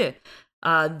 bih, bih,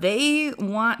 bih. They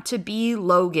want to be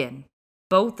Logan.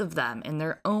 Both of them, in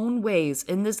their own ways,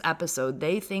 in this episode,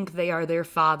 they think they are their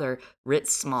father, writ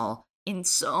small, in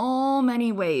so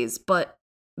many ways, but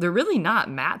they're really not.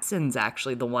 Matsson's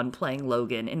actually the one playing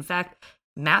Logan. In fact,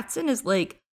 Matsson is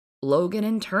like Logan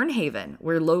in Turnhaven,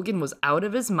 where Logan was out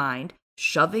of his mind,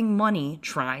 shoving money,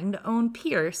 trying to own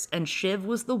Pierce, and Shiv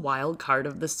was the wild card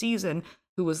of the season,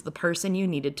 who was the person you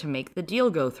needed to make the deal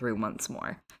go through once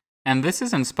more. And this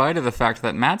is in spite of the fact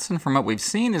that Matsson, from what we've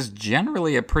seen, is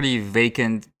generally a pretty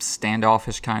vacant,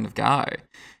 standoffish kind of guy.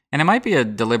 And it might be a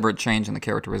deliberate change in the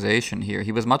characterization here.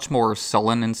 He was much more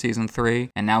sullen in season 3,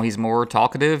 and now he's more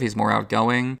talkative, he's more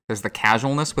outgoing. There's the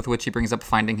casualness with which he brings up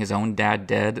finding his own dad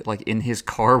dead, like in his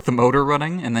car with the motor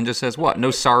running, and then just says, what,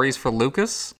 no sorries for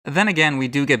Lucas? Then again, we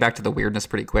do get back to the weirdness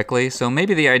pretty quickly, so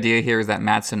maybe the idea here is that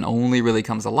Matsson only really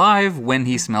comes alive when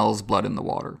he smells blood in the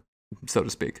water, so to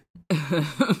speak.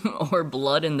 Or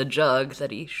blood in the jug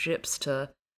that he ships to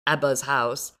Ebba's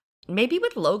house. Maybe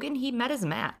with Logan, he met his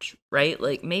match, right?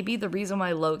 Like, maybe the reason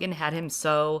why Logan had him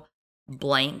so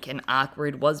blank and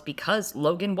awkward was because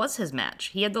Logan was his match.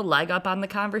 He had the leg up on the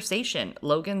conversation.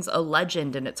 Logan's a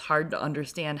legend, and it's hard to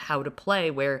understand how to play,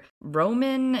 where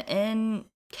Roman and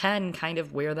Ken kind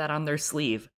of wear that on their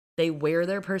sleeve. They wear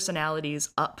their personalities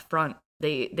up front.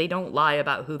 They don't lie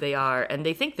about who they are, and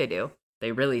they think they do.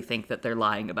 They really think that they're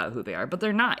lying about who they are, but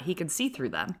they're not. He can see through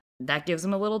them. That gives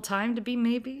him a little time to be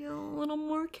maybe a little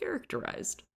more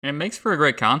characterized. It makes for a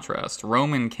great contrast.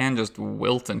 Roman can just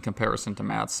wilt in comparison to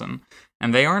Mattson,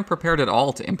 and they aren't prepared at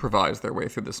all to improvise their way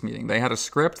through this meeting. They had a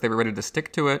script, they were ready to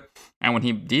stick to it, and when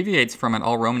he deviates from it,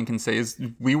 all Roman can say is,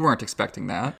 we weren't expecting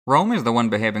that. Roman is the one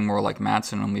behaving more like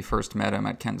Mattson when we first met him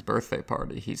at Ken's birthday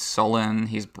party. He's sullen,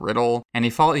 he's brittle, and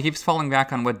he keeps falling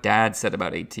back on what Dad said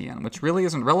about ATN, which really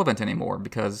isn't relevant anymore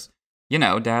because,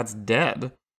 Dad's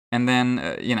dead. And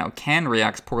then, Ken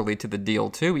reacts poorly to the deal,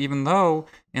 too, even though,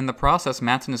 in the process,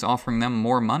 Mattson is offering them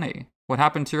more money. What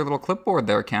happened to your little clipboard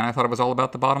there, Ken? I thought it was all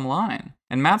about the bottom line.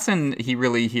 And Mattson, he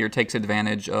really here takes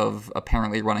advantage of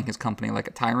apparently running his company like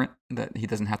a tyrant, that he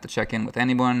doesn't have to check in with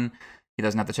anyone, he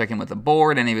doesn't have to check in with the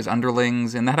board, any of his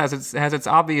underlings, and that has its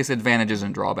obvious advantages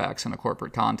and drawbacks in a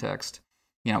corporate context.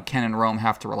 Ken and Rome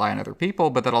have to rely on other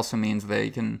people, but that also means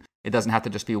it doesn't have to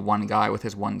just be one guy with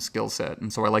his one skill set.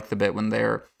 And so I like the bit when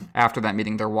after that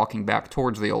meeting, they're walking back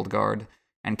towards the old guard,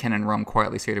 and Ken and Rome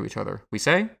quietly say to each other, we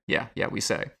say? Yeah, we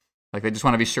say. Like, they just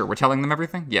want to be sure. We're telling them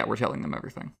everything? Yeah, we're telling them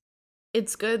everything.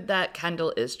 It's good that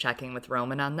Kendall is checking with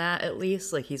Roman on that, at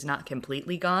least. Like, he's not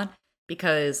completely gone,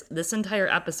 because this entire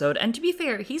episode, and to be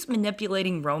fair, he's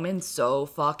manipulating Roman so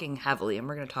fucking heavily, and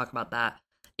we're going to talk about that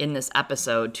in this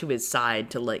episode, to his side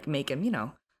to, like, make him,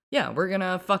 we're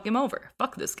gonna fuck him over.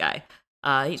 Fuck this guy.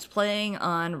 He's playing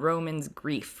on Roman's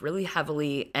grief really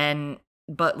heavily,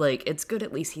 but, like, it's good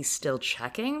at least he's still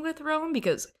checking with Rome,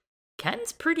 because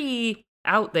Ken's pretty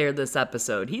out there this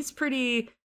episode. He's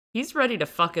ready to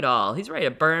fuck it all. He's ready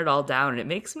to burn it all down, and it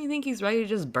makes me think he's ready to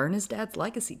just burn his dad's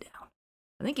legacy down.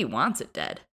 I think he wants it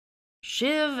dead.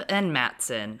 Shiv and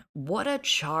Mattson. What a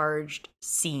charged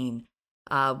scene.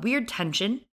 Weird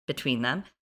tension between them.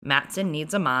 Mattson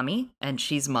needs a mommy, and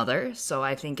she's mother, so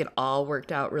I think it all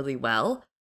worked out really well.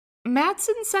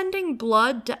 Mattson sending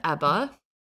blood to Ebba,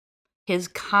 his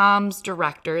comms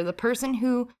director, the person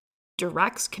who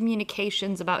directs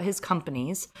communications about his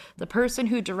companies, the person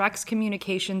who directs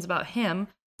communications about him,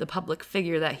 the public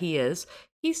figure that he is,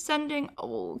 he's sending,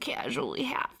 casually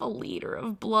half a liter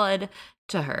of blood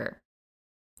to her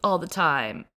all the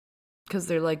time, because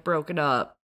they're, like, broken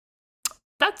up.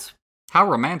 That's how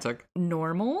romantic.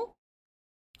 Normal.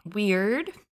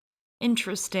 Weird.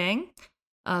 Interesting.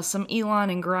 Some Elon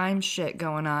and Grimes shit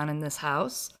going on in this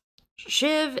house.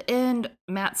 Shiv and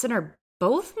Mattson are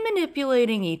both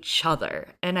manipulating each other,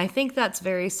 and I think that's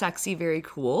very sexy, very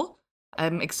cool.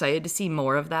 I'm excited to see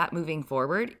more of that moving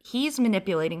forward. He's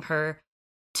manipulating her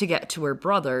to get to her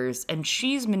brothers, and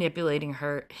she's manipulating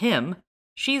him.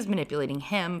 She's manipulating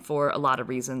him for a lot of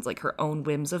reasons, like her own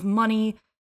whims of money,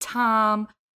 Tom,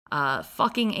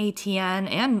 fucking ATN,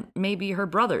 and maybe her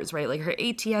brothers, right? Like her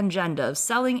ATN agenda of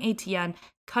selling ATN,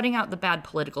 cutting out the bad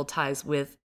political ties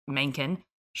with Mencken.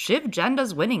 Shiv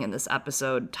Jenda's winning in this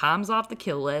episode. Tom's off the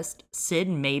kill list. Sid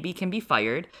maybe can be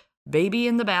fired. Baby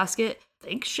in the basket. I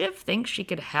think Shiv thinks she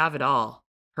could have it all.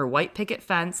 Her white picket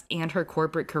fence and her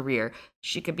corporate career.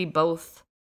 She could be both.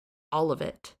 All of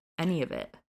it. Any of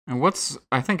it. And what's,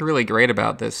 I think, really great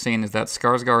about this scene is that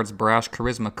Skarsgård's brash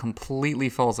charisma completely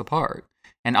falls apart.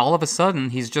 And all of a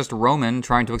sudden, he's just Roman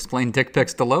trying to explain dick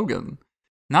pics to Logan.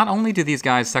 Not only do these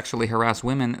guys sexually harass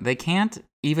women, they can't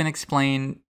even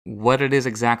explain what it is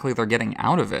exactly they're getting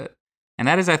out of it. And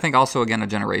that is, I think, also, again, a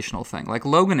generational thing. Like,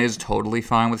 Logan is totally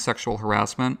fine with sexual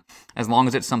harassment, as long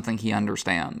as it's something he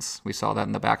understands. We saw that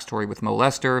in the backstory with Mo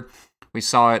Lester. We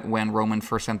saw it when Roman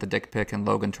first sent the dick pic and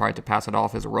Logan tried to pass it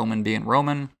off as Roman being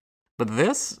Roman. But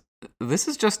this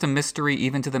is just a mystery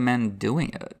even to the men doing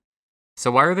it.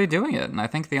 So why are they doing it? And I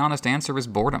think the honest answer is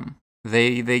boredom.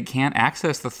 They can't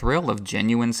access the thrill of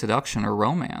genuine seduction or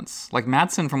romance. Like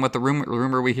Mattson, from what the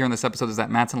rumor we hear in this episode is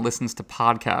that Mattson listens to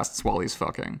podcasts while he's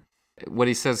fucking. What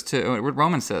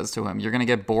Roman says to him, you're going to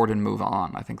get bored and move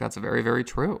on. I think that's very, very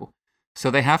true.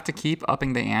 So they have to keep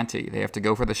upping the ante. They have to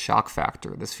go for the shock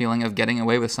factor, this feeling of getting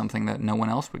away with something that no one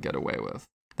else would get away with.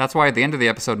 That's why at the end of the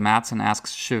episode, Mattson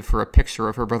asks Shiv for a picture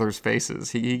of her brother's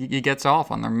faces. He gets off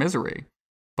on their misery.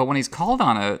 But when he's called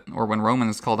on it, or when Roman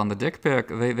is called on the dick pic,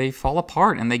 they fall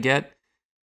apart and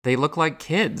they look like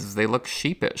kids. They look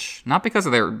sheepish. Not because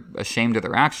they're ashamed of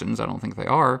their actions, I don't think they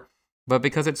are, but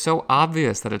because it's so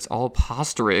obvious that it's all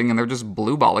posturing and they're just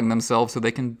blue-balling themselves so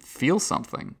they can feel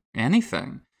something,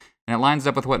 anything. And it lines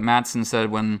up with what Mattson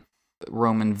said when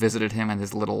Roman visited him at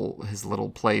his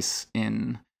little place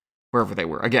in wherever they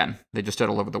were. Again, they just did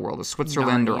all over the world,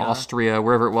 Switzerland or Austria,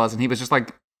 wherever it was, and he was just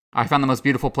like, I found the most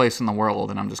beautiful place in the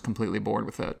world, and I'm just completely bored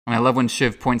with it. And I love when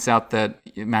Shiv points out that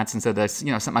Matsson said that,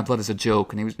 I sent my blood as a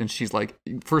joke, and she's like,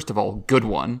 first of all, good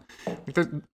one.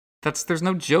 There's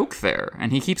no joke there,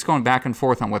 and he keeps going back and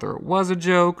forth on whether it was a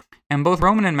joke. And both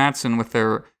Roman and Matsson, with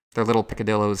their little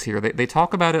picadillos here, they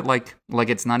talk about it like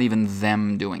it's not even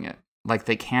them doing it. Like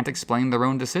they can't explain their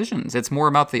own decisions. It's more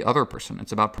about the other person.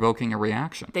 It's about provoking a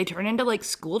reaction. They turn into like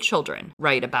school children,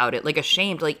 right, about it, like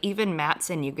ashamed. Like even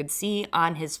Matsson, you could see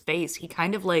on his face, he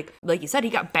kind of like you said, he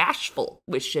got bashful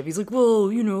with Shiv. He's like, well,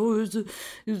 it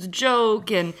was a joke.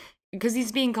 And because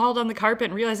he's being called on the carpet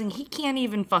and realizing he can't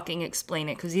even fucking explain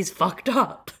it because he's fucked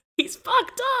up. He's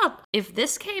fucked up. If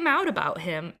this came out about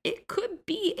him, it could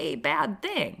be a bad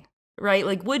thing, right?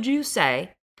 Like, would you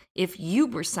say, if you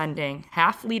were sending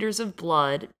half liters of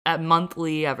blood at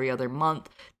monthly, every other month,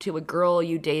 to a girl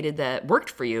you dated that worked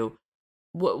for you,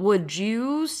 would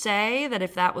you say that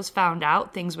if that was found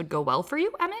out, things would go well for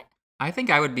you, Emmett? I think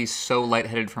I would be so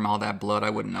lightheaded from all that blood, I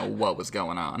wouldn't know what was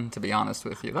going on, to be honest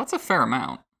with you. That's a fair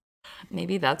amount.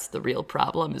 Maybe that's the real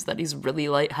problem, is that he's really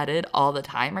lightheaded all the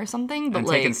time or something. But and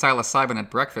taking psilocybin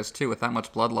at breakfast, too, with that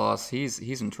much blood loss, he's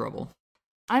in trouble.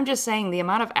 I'm just saying, the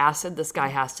amount of acid this guy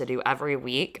has to do every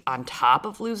week on top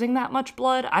of losing that much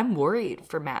blood, I'm worried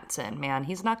for Matsson, man.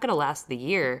 He's not going to last the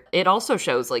year. It also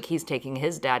shows like he's taking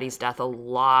his daddy's death a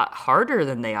lot harder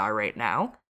than they are right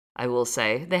now, I will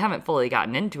say. They haven't fully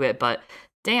gotten into it, but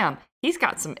damn, he's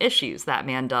got some issues, that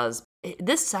man does.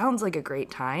 This sounds like a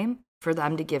great time for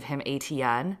them to give him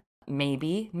ATN.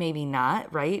 Maybe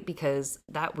not, right? Because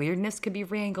that weirdness could be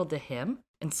wrangled to him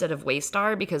instead of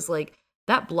Waystar, because like,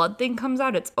 that blood thing comes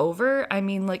out, it's over. I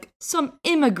mean, like, some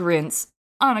immigrants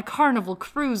on a Carnival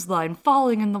cruise line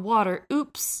falling in the water.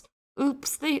 Oops.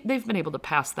 They've been able to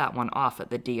pass that one off at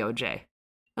the DOJ.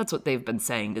 That's what they've been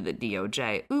saying to the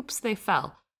DOJ. Oops, they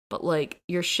fell. But, like,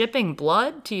 you're shipping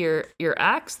blood to your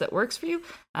ex that works for you?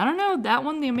 I don't know. That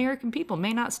one the American people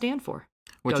may not stand for.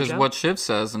 Which is what Shiv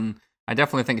says, and I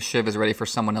definitely think Shiv is ready for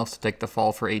someone else to take the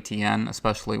fall for ATN,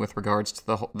 especially with regards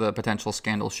to the potential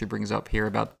scandal she brings up here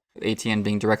about ATN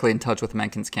being directly in touch with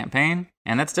Menken's campaign.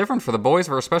 And that's different for the boys,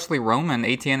 for especially Roman.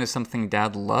 ATN is something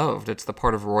Dad loved. It's the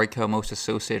part of Royco most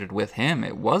associated with him.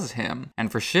 It was him.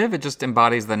 And for Shiv, it just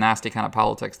embodies the nasty kind of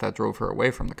politics that drove her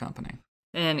away from the company.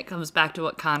 And it comes back to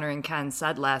what Connor and Ken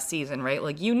said last season, right?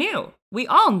 Like, you knew. We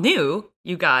all knew,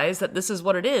 you guys, that this is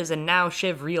what it is. And now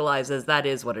Shiv realizes that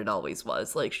is what it always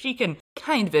was. Like, she can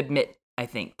kind of admit, I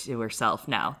think, to herself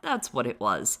now, that's what it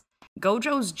was.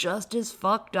 Gojo's just as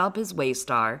fucked up as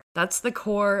Waystar. That's the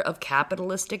core of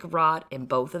capitalistic rot in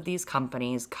both of these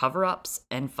companies, cover-ups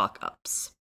and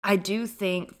fuck-ups. I do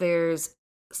think there's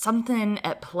something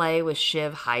at play with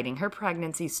Shiv hiding her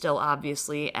pregnancy still,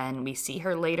 obviously, and we see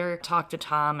her later talk to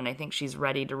Tom, and I think she's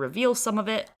ready to reveal some of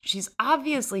it. She's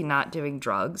obviously not doing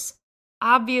drugs.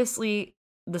 Obviously,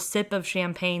 the sip of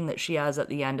champagne that she has at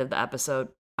the end of the episode.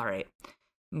 All right,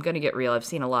 I'm gonna get real. I've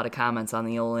seen a lot of comments on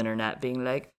the old internet being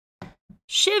like,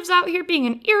 Shiv's out here being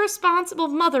an irresponsible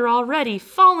mother already,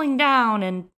 falling down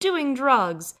and doing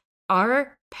drugs.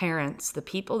 Our parents, the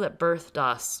people that birthed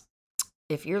us,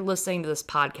 if you're listening to this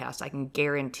podcast, I can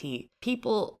guarantee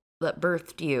people that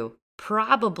birthed you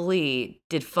probably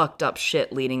did fucked up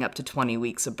shit leading up to 20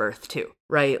 weeks of birth too,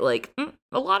 right? Like,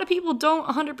 a lot of people don't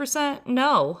 100%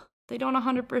 know. They don't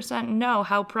 100% know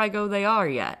how preggo they are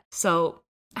yet. So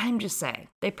I'm just saying,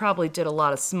 they probably did a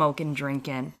lot of smoking,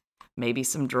 drinking, maybe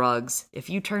some drugs. If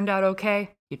you turned out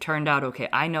okay, you turned out okay.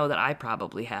 I know that I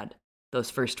probably had those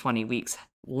first 20 weeks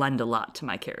lend a lot to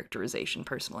my characterization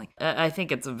personally. I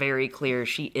think it's very clear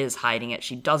she is hiding it.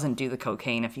 She doesn't do the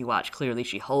cocaine. If you watch clearly,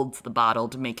 she holds the bottle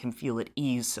to make him feel at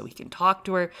ease so he can talk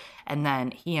to her, and then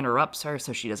he interrupts her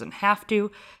so she doesn't have to,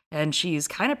 and she's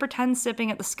kind of pretend sipping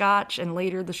at the scotch, and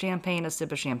later the champagne. A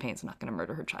sip of champagne is not going to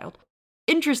murder her child.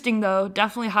 Interesting though,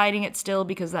 definitely hiding it still,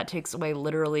 because that takes away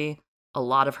literally a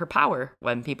lot of her power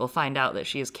when people find out that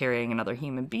she is carrying another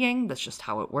human being. That's just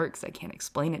how it works. I can't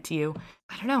explain it to you.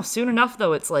 I don't know. Soon enough,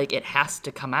 though, it's like it has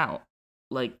to come out.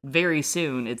 Like, very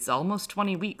soon. It's almost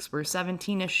 20 weeks. We're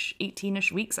 17-ish,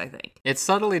 18-ish weeks, I think. It's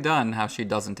subtly done how she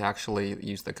doesn't actually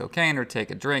use the cocaine or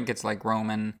take a drink. It's like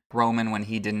Roman when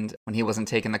he wasn't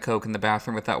taking the coke in the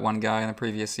bathroom with that one guy in the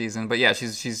previous season. But yeah,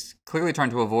 she's clearly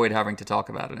trying to avoid having to talk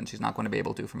about it, and she's not going to be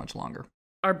able to for much longer.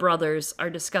 Our brothers, our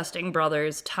disgusting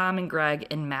brothers, Tom and Greg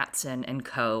and Matsson and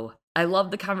co. I love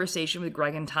the conversation with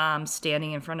Greg and Tom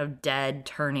standing in front of dead,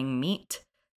 turning meat.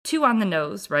 Two on the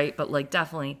nose, right? But like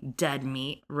definitely dead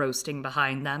meat roasting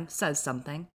behind them says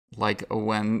something. Like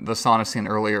when the sauna scene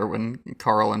earlier when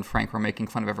Carl and Frank were making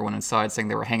fun of everyone inside, saying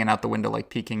they were hanging out the window like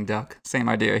Peking duck. Same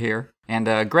idea here.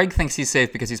 And Greg thinks he's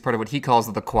safe because he's part of what he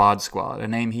calls the Quad Squad, a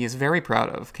name he is very proud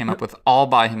of. Came up with all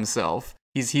by himself.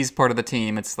 He's part of the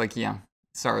team. It's like, yeah,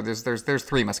 sorry, there's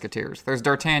three Musketeers. There's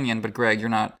D'Artagnan, but Greg, you're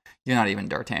not even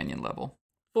D'Artagnan level.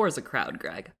 Four's a crowd,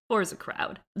 Greg. Four's a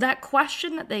crowd. That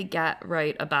question that they get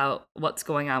right about what's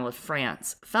going on with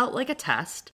France felt like a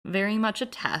test, very much a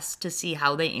test to see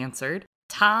how they answered.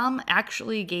 Tom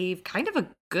actually gave kind of a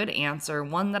good answer,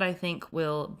 one that I think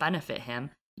will benefit him.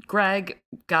 Greg,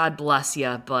 God bless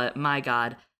you, but my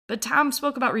God. But Tom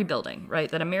spoke about rebuilding, right?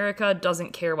 That America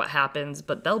doesn't care what happens,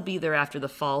 but they'll be there after the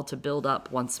fall to build up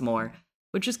once more,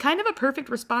 which is kind of a perfect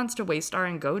response to Waystar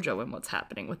and Gojo and what's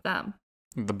happening with them.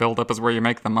 The build-up is where you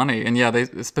make the money. And yeah, they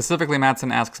specifically,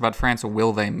 Mattson asks about France,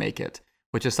 will they make it?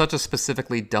 Which is such a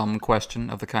specifically dumb question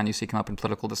of the kind you see come up in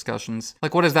political discussions.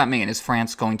 Like, what does that mean? Is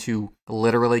France going to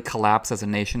literally collapse as a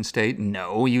nation state?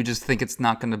 No, you just think it's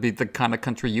not going to be the kind of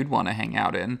country you'd want to hang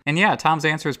out in. And yeah, Tom's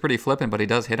answer is pretty flippant, but he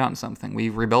does hit on something.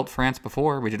 We've rebuilt France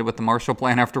before. We did it with the Marshall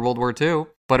Plan after World War II.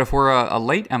 But if we're a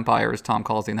late empire, as Tom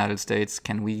calls the United States,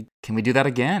 can we do that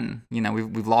again? You know,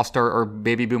 we've lost our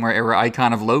baby boomer era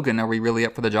icon of Logan. Are we really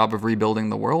up for the job of rebuilding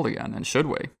the world again? And should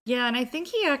we? Yeah, and I think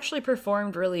he actually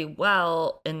performed really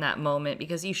well in that moment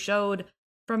because he showed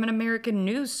from an American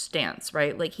news stance,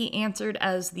 right? Like he answered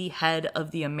as the head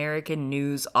of the American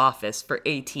news office for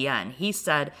ATN. He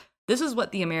said, this is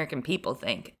what the American people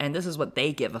think, and this is what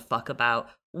they give a fuck about.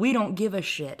 We don't give a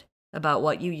shit about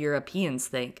what you Europeans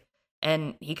think.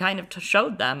 And he kind of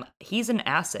showed them he's an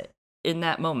asset in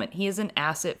that moment. He is an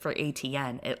asset for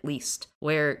ATN, at least.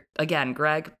 Where, again,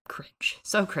 Greg, cringe.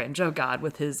 So cringe. Oh, God,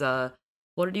 with his,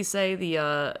 what did he say?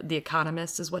 The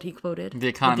Economist is what he quoted? The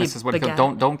Economist is what he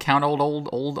quoted. Don't count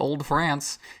old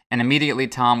France. And immediately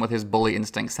Tom, with his bully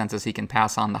instinct, senses he can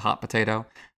pass on the hot potato,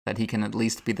 that he can at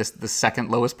least be the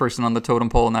second lowest person on the totem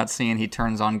pole in that scene. He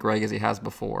turns on Greg as he has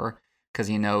before, because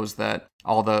he knows that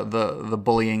all the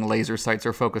bullying laser sights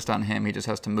are focused on him. He just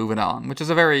has to move it on, which is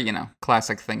a very,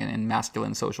 classic thing in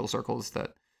masculine social circles,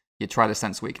 that you try to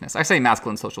sense weakness. I say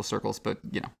masculine social circles, but,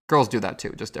 girls do that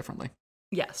too, just differently.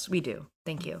 Yes, we do.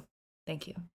 Thank you.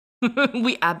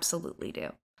 We absolutely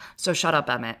do. So shut up,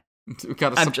 Emmett.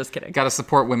 I'm just kidding. Got to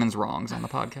support women's wrongs on the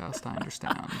podcast, I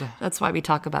understand. That's why we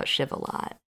talk about Shiv a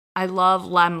lot. I love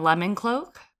Lem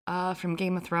Lemoncloak. From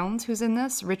Game of Thrones, who's in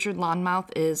this. Richard Lonmouth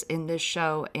is in this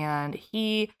show, and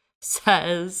he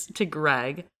says to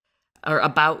Greg,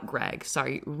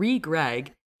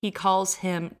 Greg, he calls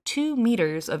him 2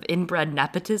 meters of inbred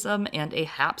nepotism and a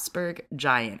Habsburg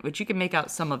giant, which you can make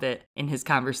out some of it in his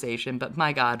conversation, but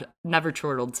my God, never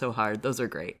chortled so hard. Those are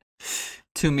great.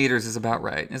 2 meters is about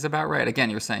right. Again,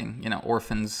 you're saying,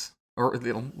 orphans, or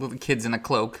little kids in a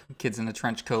cloak, kids in a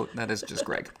trench coat. That is just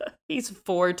Greg. He's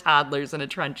 4 toddlers in a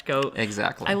trench coat.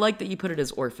 Exactly. I like that you put it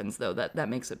as orphans, though. That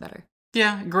makes it better.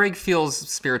 Yeah, Greg feels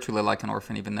spiritually like an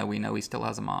orphan, even though we know he still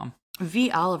has a mom. V.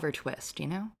 Oliver Twist,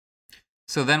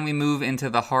 So then we move into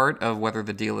the heart of whether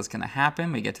the deal is going to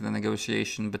happen. We get to the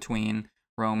negotiation between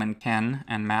Roman, Ken,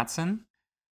 and Mattson.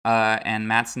 And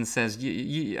Mattson says,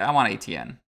 I want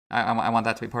ATN. I want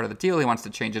that to be part of the deal. He wants to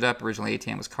change it up. Originally,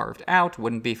 ATN was carved out.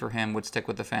 Wouldn't be for him. Would stick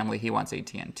with the family. He wants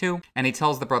ATN too. And he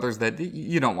tells the brothers that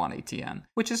you don't want ATN,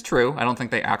 which is true. I don't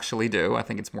think they actually do. I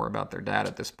think it's more about their dad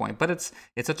at this point. But it's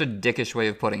such a dickish way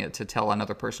of putting it to tell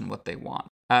another person what they want.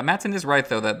 Mattson is right,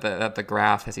 though, that the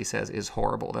graph, as he says, is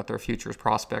horrible, that their future's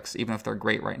prospects, even if they're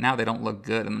great right now, they don't look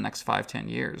good in the next 5-10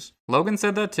 years. Logan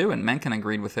said that, too, and Mencken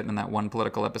agreed with it in that one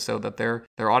political episode, that their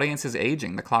audience is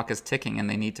aging, the clock is ticking, and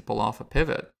they need to pull off a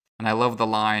pivot. And I love the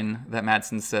line that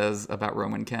Mattson says about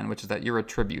Roman Ken, which is that you're a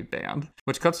tribute band,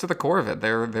 which cuts to the core of it.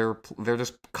 They're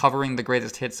just covering the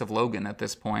greatest hits of Logan at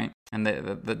this point, and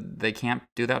they can't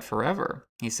do that forever.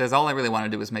 He says, all I really want to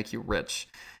do is make you rich.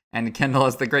 And Kendall,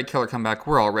 as the great killer, come back,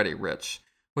 we're already rich.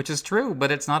 Which is true,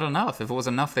 but it's not enough. If it was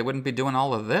enough, they wouldn't be doing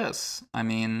all of this. I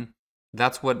mean,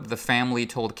 that's what the family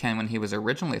told Ken when he was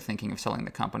originally thinking of selling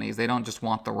the companies. They don't just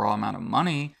want the raw amount of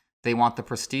money. They want the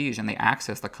prestige and the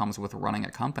access that comes with running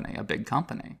a company, a big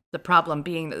company. The problem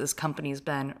being that this company's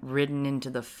been ridden into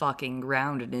the fucking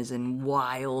ground and is in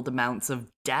wild amounts of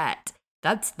debt.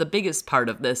 That's the biggest part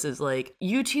of this, is like,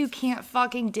 you two can't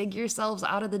fucking dig yourselves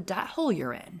out of the debt hole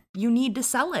you're in. You need to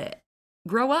sell it.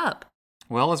 Grow up.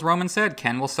 Well, as Roman said,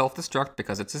 Ken will self-destruct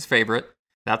because it's his favorite.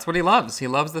 That's what he loves. He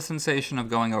loves the sensation of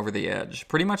going over the edge,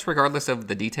 pretty much regardless of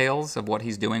the details of what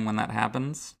he's doing when that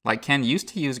happens. Like, Ken used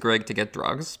to use Greg to get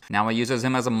drugs. Now he uses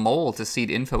him as a mole to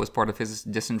seed info as part of his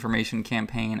disinformation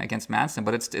campaign against Madsen,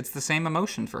 but it's the same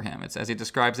emotion for him. It's, as he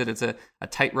describes it, it's a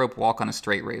tightrope walk on a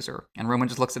straight razor. And Roman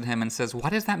just looks at him and says, "Why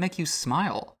does that make you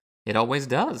smile?" It always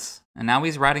does. And now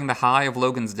he's riding the high of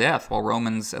Logan's death, while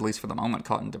Roman's, at least for the moment,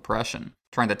 caught in depression,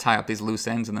 trying to tie up these loose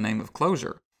ends in the name of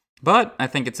closure. But I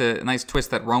think it's a nice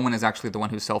twist that Roman is actually the one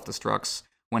who self-destructs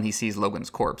when he sees Logan's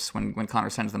corpse, when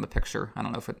Connor sends them a picture. I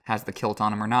don't know if it has the kilt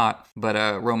on him or not,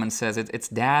 but Roman says it's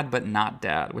dad but not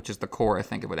dad, which is the core, I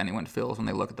think, of what anyone feels when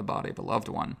they look at the body of a loved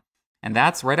one. And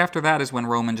that's, right after that, is when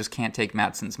Roman just can't take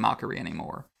Madsen's mockery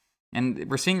anymore. And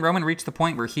we're seeing Roman reach the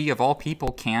point where he, of all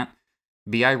people, can't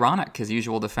be ironic, his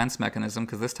usual defense mechanism,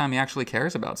 because this time he actually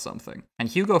cares about something. And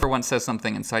Hugo, for once, says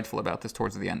something insightful about this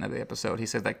towards the end of the episode. He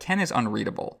says that Ken is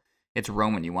unreadable. It's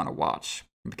Roman you want to watch.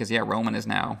 Because, yeah, Roman is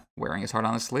now wearing his heart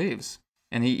on his sleeves.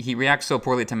 And he reacts so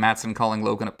poorly to Madsen calling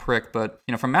Logan a prick, but,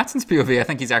 from Madsen's POV, I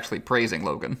think he's actually praising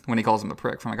Logan when he calls him a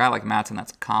prick. From a guy like Madsen,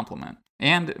 that's a compliment.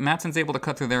 And Madsen's able to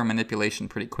cut through their manipulation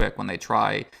pretty quick when they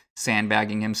try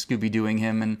sandbagging him, Scooby-Dooing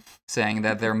him, and saying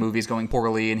that their movie's going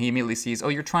poorly, and he immediately sees, "Oh,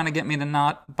 you're trying to get me to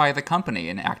not buy the company,"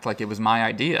 and act like it was my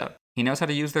idea. He knows how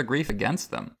to use their grief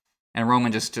against them. And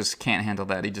Roman just can't handle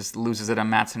that. He just loses it on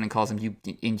Madsen and calls him, "You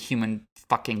inhuman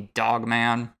fucking dog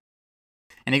man."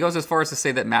 And he goes as far as to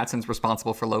say that Madsen's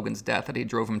responsible for Logan's death, that he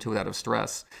drove him to it out of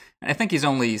stress. And I think he's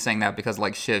only saying that because,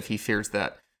 like Shiv, he fears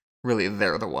that really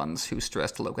they're the ones who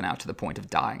stressed Logan out to the point of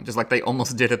dying, just like they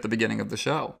almost did at the beginning of the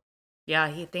show. Yeah,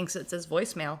 he thinks it's his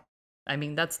voicemail. I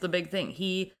mean, that's the big thing.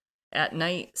 He, at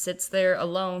night, sits there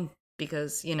alone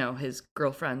because, his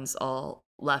girlfriends all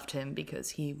left him because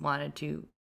he wanted to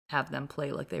have them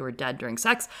play like they were dead during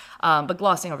sex. But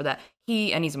glossing over that,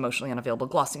 and he's emotionally unavailable,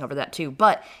 glossing over that too.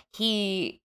 But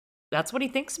that's what he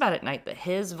thinks about at night, that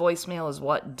his voicemail is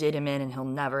what did him in, and he'll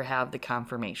never have the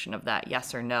confirmation of that,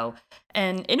 yes or no.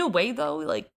 And in a way, though,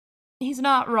 like, he's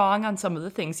not wrong on some of the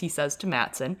things he says to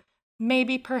Madsen.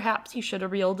 Maybe, perhaps, he should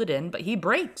have reeled it in, but he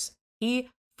breaks. He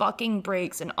fucking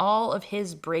breaks, and all of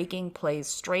his breaking plays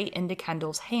straight into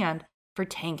Kendall's hand for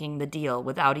tanking the deal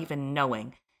without even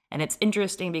knowing. And it's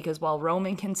interesting because while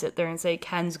Roman can sit there and say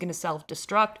Ken's going to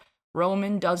self-destruct,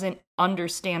 Roman doesn't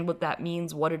understand what that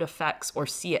means, what it affects, or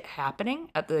see it happening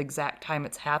at the exact time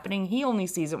it's happening. He only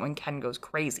sees it when Ken goes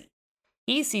crazy.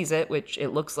 He sees it, which it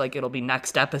looks like it'll be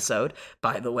next episode,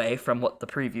 by the way, from what the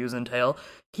previews entail.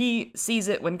 He sees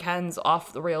it when Ken's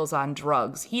off the rails on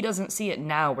drugs. He doesn't see it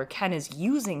now where Ken is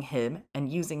using him and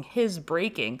using his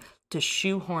breaking to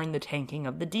shoehorn the tanking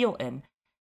of the deal in.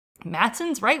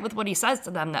 Madsen's right with what he says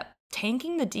to them, that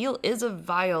tanking the deal is a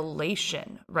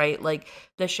violation, right? Like,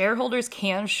 the shareholders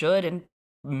can, should, and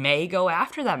may go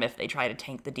after them if they try to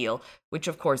tank the deal, which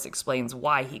of course explains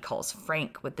why he calls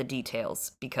Frank with the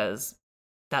details, because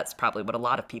that's probably what a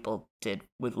lot of people did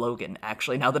with Logan,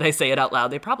 actually. Now that I say it out loud,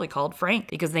 they probably called Frank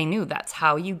because they knew that's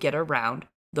how you get around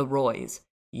the Roys.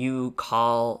 You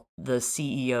call the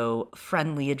CEO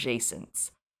friendly adjacents.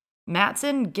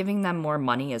 Madsen giving them more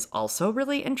money is also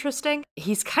really interesting.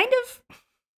 He's kind of,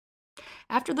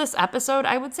 after this episode,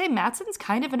 I would say Madsen's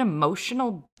kind of an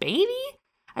emotional baby.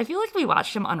 I feel like we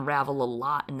watched him unravel a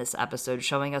lot in this episode,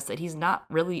 showing us that he's not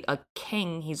really a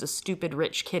king, he's a stupid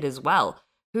rich kid as well,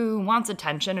 who wants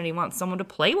attention and he wants someone to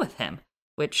play with him,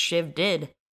 which Shiv did.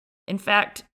 In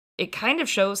fact, it kind of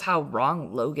shows how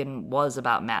wrong Logan was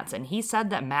about Madsen. He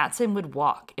said that Madsen would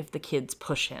walk if the kids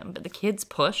push him, but the kids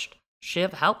pushed.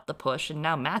 Shiv helped the push, and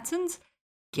now Madsen's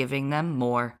giving them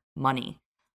more money.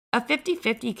 A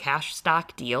 50-50 cash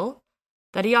stock deal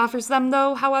that he offers them,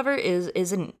 though, however,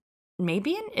 isn't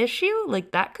maybe an issue.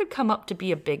 Like, that could come up to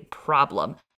be a big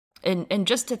problem. And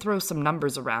just to throw some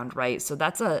numbers around, right? So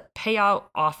that's a payout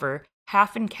offer,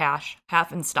 half in cash,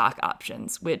 half in stock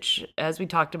options, which, as we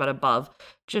talked about above,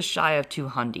 just shy of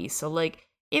 200. So, like,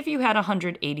 if you had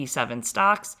 187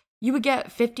 stocks, you would get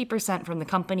 50% from the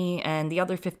company, and the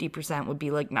other 50% would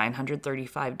be like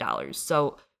 $935.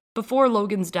 So before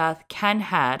Logan's death, Ken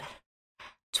had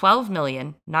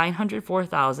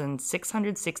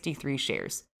 12,904,663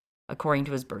 shares, according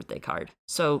to his birthday card.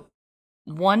 So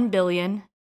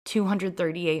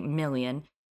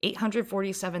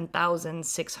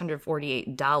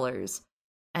 $1,238,847,648.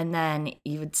 And then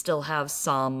you would still have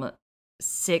some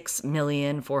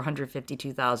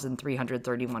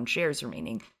 6,452,331 shares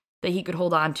remaining that he could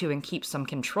hold on to and keep some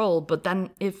control. But then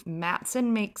if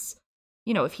Madsen makes,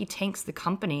 if he tanks the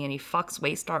company and he fucks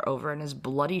Waystar over and his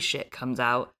bloody shit comes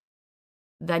out,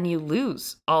 then you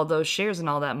lose all those shares and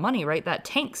all that money, right? That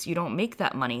tanks. You don't make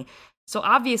that money. So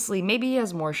obviously, maybe he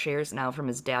has more shares now from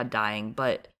his dad dying,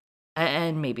 but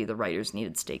and maybe the writers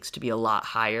needed stakes to be a lot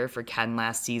higher for Ken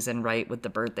last season, right? With the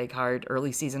birthday card.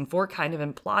 Early season 4 kind of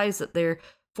implies that their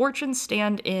fortunes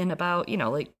stand in about,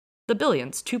 like the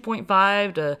billions,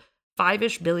 2.5 to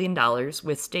 5-ish billion dollars,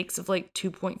 with stakes of like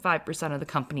 2.5% of the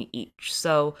company each.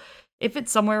 So if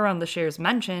it's somewhere around the shares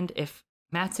mentioned, if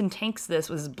Matsson tanks this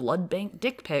with his blood bank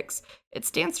dick pics, it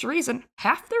stands to reason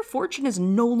half their fortune is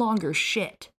no longer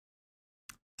shit.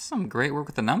 Some great work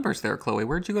with the numbers there, Chloe.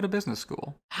 Where'd you go to business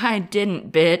school? I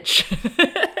didn't, bitch.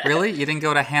 Really? You didn't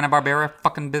go to Hanna-Barbera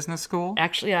fucking business school?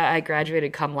 Actually, I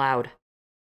graduated cum laude.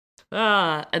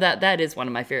 That is one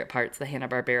of my favorite parts, the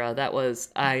Hanna-Barbera.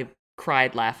 I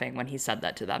cried laughing when he said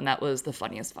that to them. That was the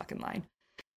funniest fucking line.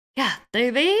 Yeah, they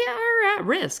are at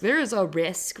risk. There is a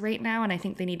risk right now, and I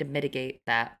think they need to mitigate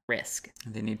that risk.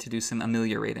 They need to do some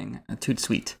ameliorating. Toot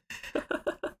sweet.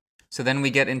 So then we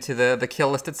get into the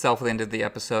kill list itself at the end of the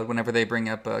episode. Whenever they bring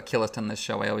up a kill list on this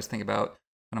show, I always think about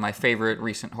one of my favorite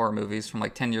recent horror movies from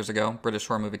like 10 years ago, British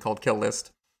horror movie called Kill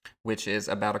List, which is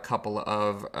about a couple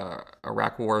of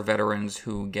Iraq War veterans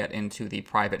who get into the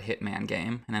private hitman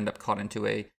game and end up caught into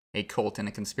a cult and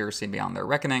a conspiracy beyond their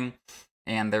reckoning.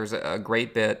 And there's a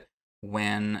great bit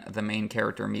when the main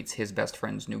character meets his best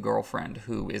friend's new girlfriend,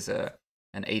 who is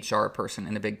an HR person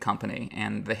in a big company.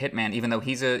 And the hitman, even though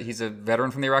he's a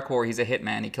veteran from the Iraq War, he's a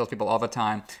hitman. He kills people all the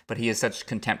time, but he has such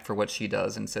contempt for what she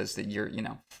does and says that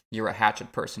you're a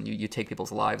hatchet person. You take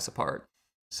people's lives apart.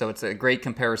 So it's a great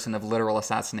comparison of literal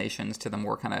assassinations to the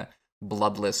more kind of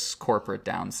bloodless corporate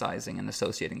downsizing and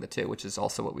associating the two, which is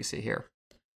also what we see here.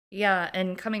 Yeah,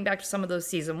 and coming back to some of those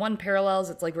season 1 parallels,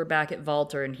 it's like we're back at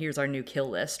Valter and here's our new kill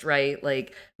list, right?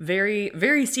 Like very,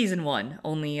 very season 1,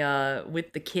 only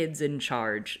with the kids in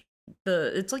charge.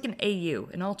 It's like an AU,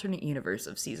 an alternate universe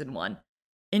of season 1.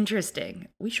 Interesting.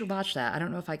 We should watch that. I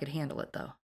don't know if I could handle it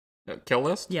though. Kill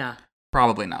list? Yeah.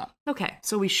 Probably not. Okay,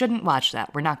 so we shouldn't watch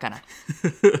that. We're not gonna.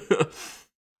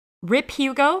 Rip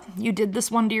Hugo, you did this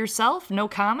one to yourself. No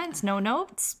comments, no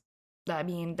notes. I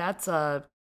mean, that's a...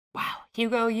 Wow,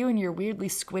 Hugo, you and your weirdly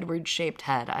Squidward-shaped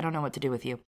head. I don't know what to do with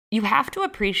you. You have to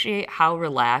appreciate how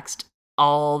relaxed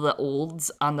all the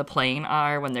olds on the plane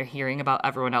are when they're hearing about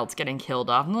everyone else getting killed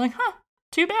off. And they're like, huh,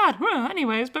 too bad.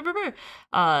 Anyways,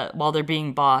 while they're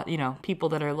being bought, people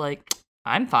that are like,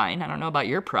 I'm fine. I don't know about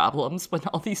your problems, when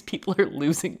all these people are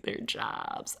losing their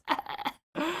jobs.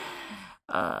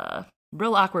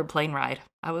 Real awkward plane ride.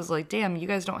 I was like, damn, you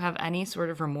guys don't have any sort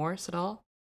of remorse at all?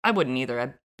 I wouldn't either.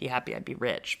 I'd be happy I'd be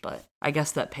rich, but I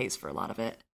guess that pays for a lot of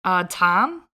it.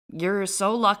 Tom, you're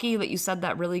so lucky that you said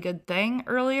that really good thing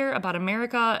earlier about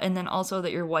America, and then also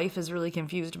that your wife is really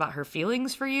confused about her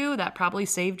feelings for you. That probably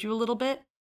saved you a little bit.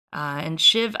 And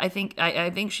Shiv, I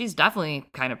think she's definitely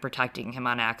kind of protecting him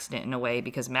on accident in a way,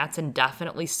 because Matsson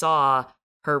definitely saw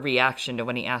her reaction to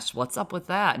when he asked, what's up with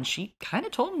that? And she kind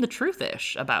of told him the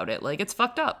truth-ish about it. Like, it's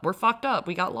fucked up. We're fucked up.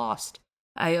 We got lost.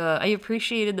 I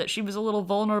appreciated that she was a little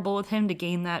vulnerable with him to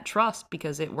gain that trust,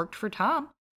 because it worked for Tom,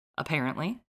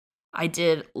 apparently. I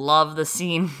did love the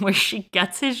scene where she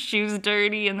gets his shoes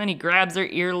dirty and then he grabs her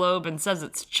earlobe and says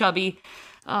it's chubby.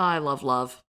 Oh, I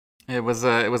love. It was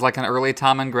like an early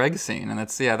Tom and Greg scene, and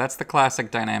that's the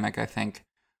classic dynamic, I think,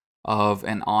 of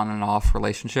an on and off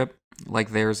relationship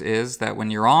like theirs is, that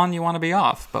when you're on, you want to be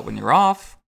off, but when you're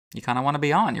off, you kind of want to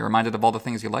be on. You're reminded of all the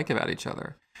things you like about each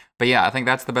other. But yeah, I think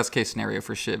that's the best case scenario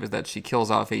for Shiv, is that she kills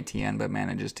off ATN but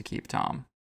manages to keep Tom.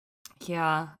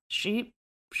 Yeah, she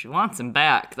wants him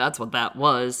back. That's what that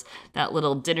was. That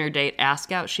little dinner date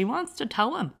ask out. She wants to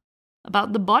tell him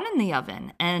about the bun in the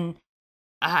oven. And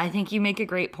I think you make a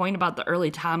great point about the early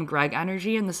Tom Greg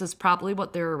energy, and this is probably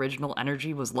what their original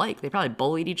energy was like. They probably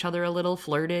bullied each other a little,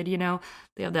 flirted,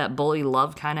 They have that bully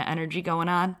love kind of energy going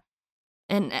on.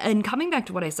 And coming back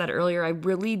to what I said earlier, I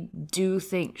really do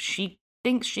think she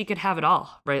thinks she could have it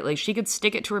all, right? Like, she could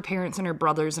stick it to her parents and her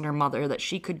brothers and her mother, that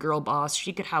she could girl boss,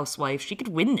 she could housewife, she could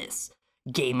win this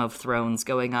Game of Thrones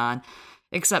going on.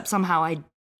 Except somehow I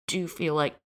do feel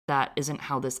like that isn't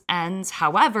how this ends.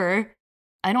 However,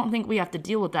 I don't think we have to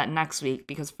deal with that next week,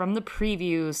 because from the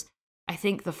previews, I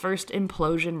think the first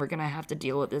implosion we're going to have to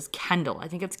deal with is Kendall. I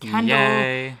think it's Kendall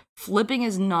Yay. Flipping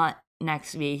his nut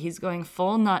next week. He's going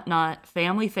full nut,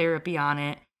 family therapy on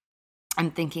it. I'm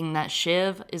thinking that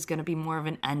Shiv is going to be more of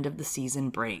an end of the season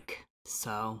break.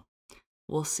 So,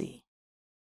 we'll see.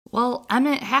 Well,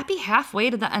 Emmett, happy halfway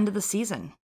to the end of the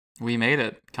season. We made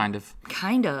it, kind of.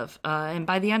 And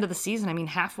by the end of the season, I mean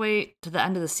halfway to the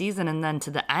end of the season, and then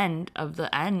to the end of the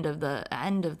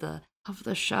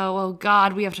show. Oh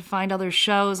God, we have to find other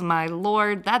shows. My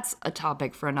Lord, that's a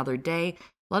topic for another day.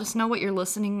 Let us know what you're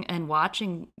listening and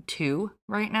watching to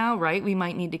right now, right? We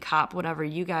might need to cop whatever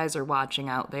you guys are watching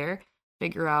out there,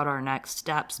 figure out our next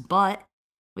steps, but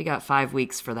we got 5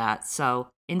 weeks for that. So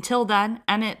until then,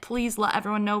 Emmett, please let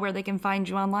everyone know where they can find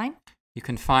you online. You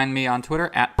can find me on Twitter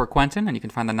at PoorQuentyn, and you can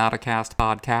find the Notacast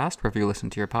podcast wherever you listen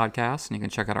to your podcasts. And you can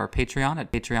check out our Patreon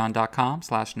at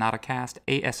patreon.com/Notacast,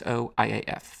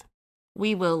 ASOIAF.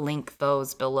 We will link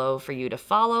those below for you to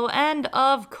follow. And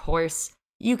of course,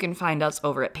 you can find us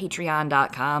over at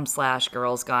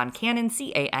patreon.com/girlsgonecanon,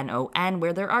 CANON,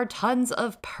 where there are tons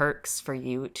of perks for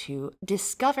you to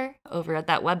discover over at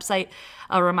that website.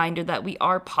 A reminder that we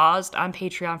are paused on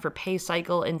Patreon for pay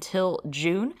cycle until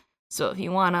June. So if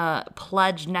you want to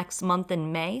pledge next month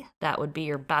in May, that would be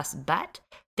your best bet.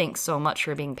 Thanks so much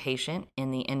for being patient in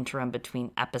the interim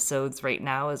between episodes right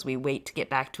now as we wait to get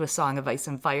back to A Song of Ice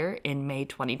and Fire in May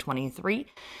 2023.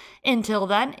 Until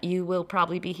then, you will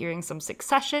probably be hearing some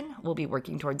Succession. We'll be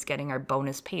working towards getting our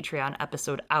bonus Patreon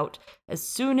episode out as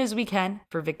soon as we can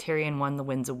for Victorian One, The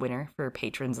Wind's a Winner for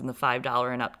patrons in the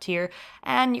 $5 and up tier.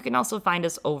 And you can also find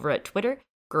us over at Twitter,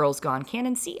 Girls Gone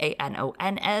Canon,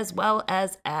 CANON, as well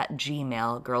as at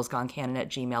Gmail,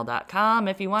 girlsgonecanon@gmail.com,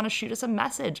 if you want to shoot us a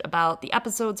message about the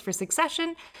episodes for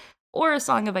Succession or A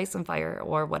Song of Ice and Fire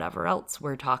or whatever else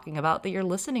we're talking about that you're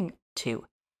listening to.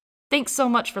 Thanks so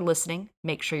much for listening.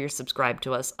 Make sure you're subscribed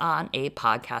to us on a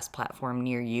podcast platform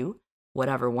near you.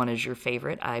 Whatever one is your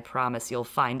favorite, I promise you'll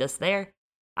find us there.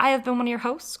 I have been one of your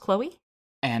hosts, Chloe.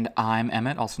 And I'm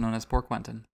Emmett, also known as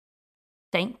PoorQuentyn.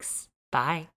 Thanks. Bye.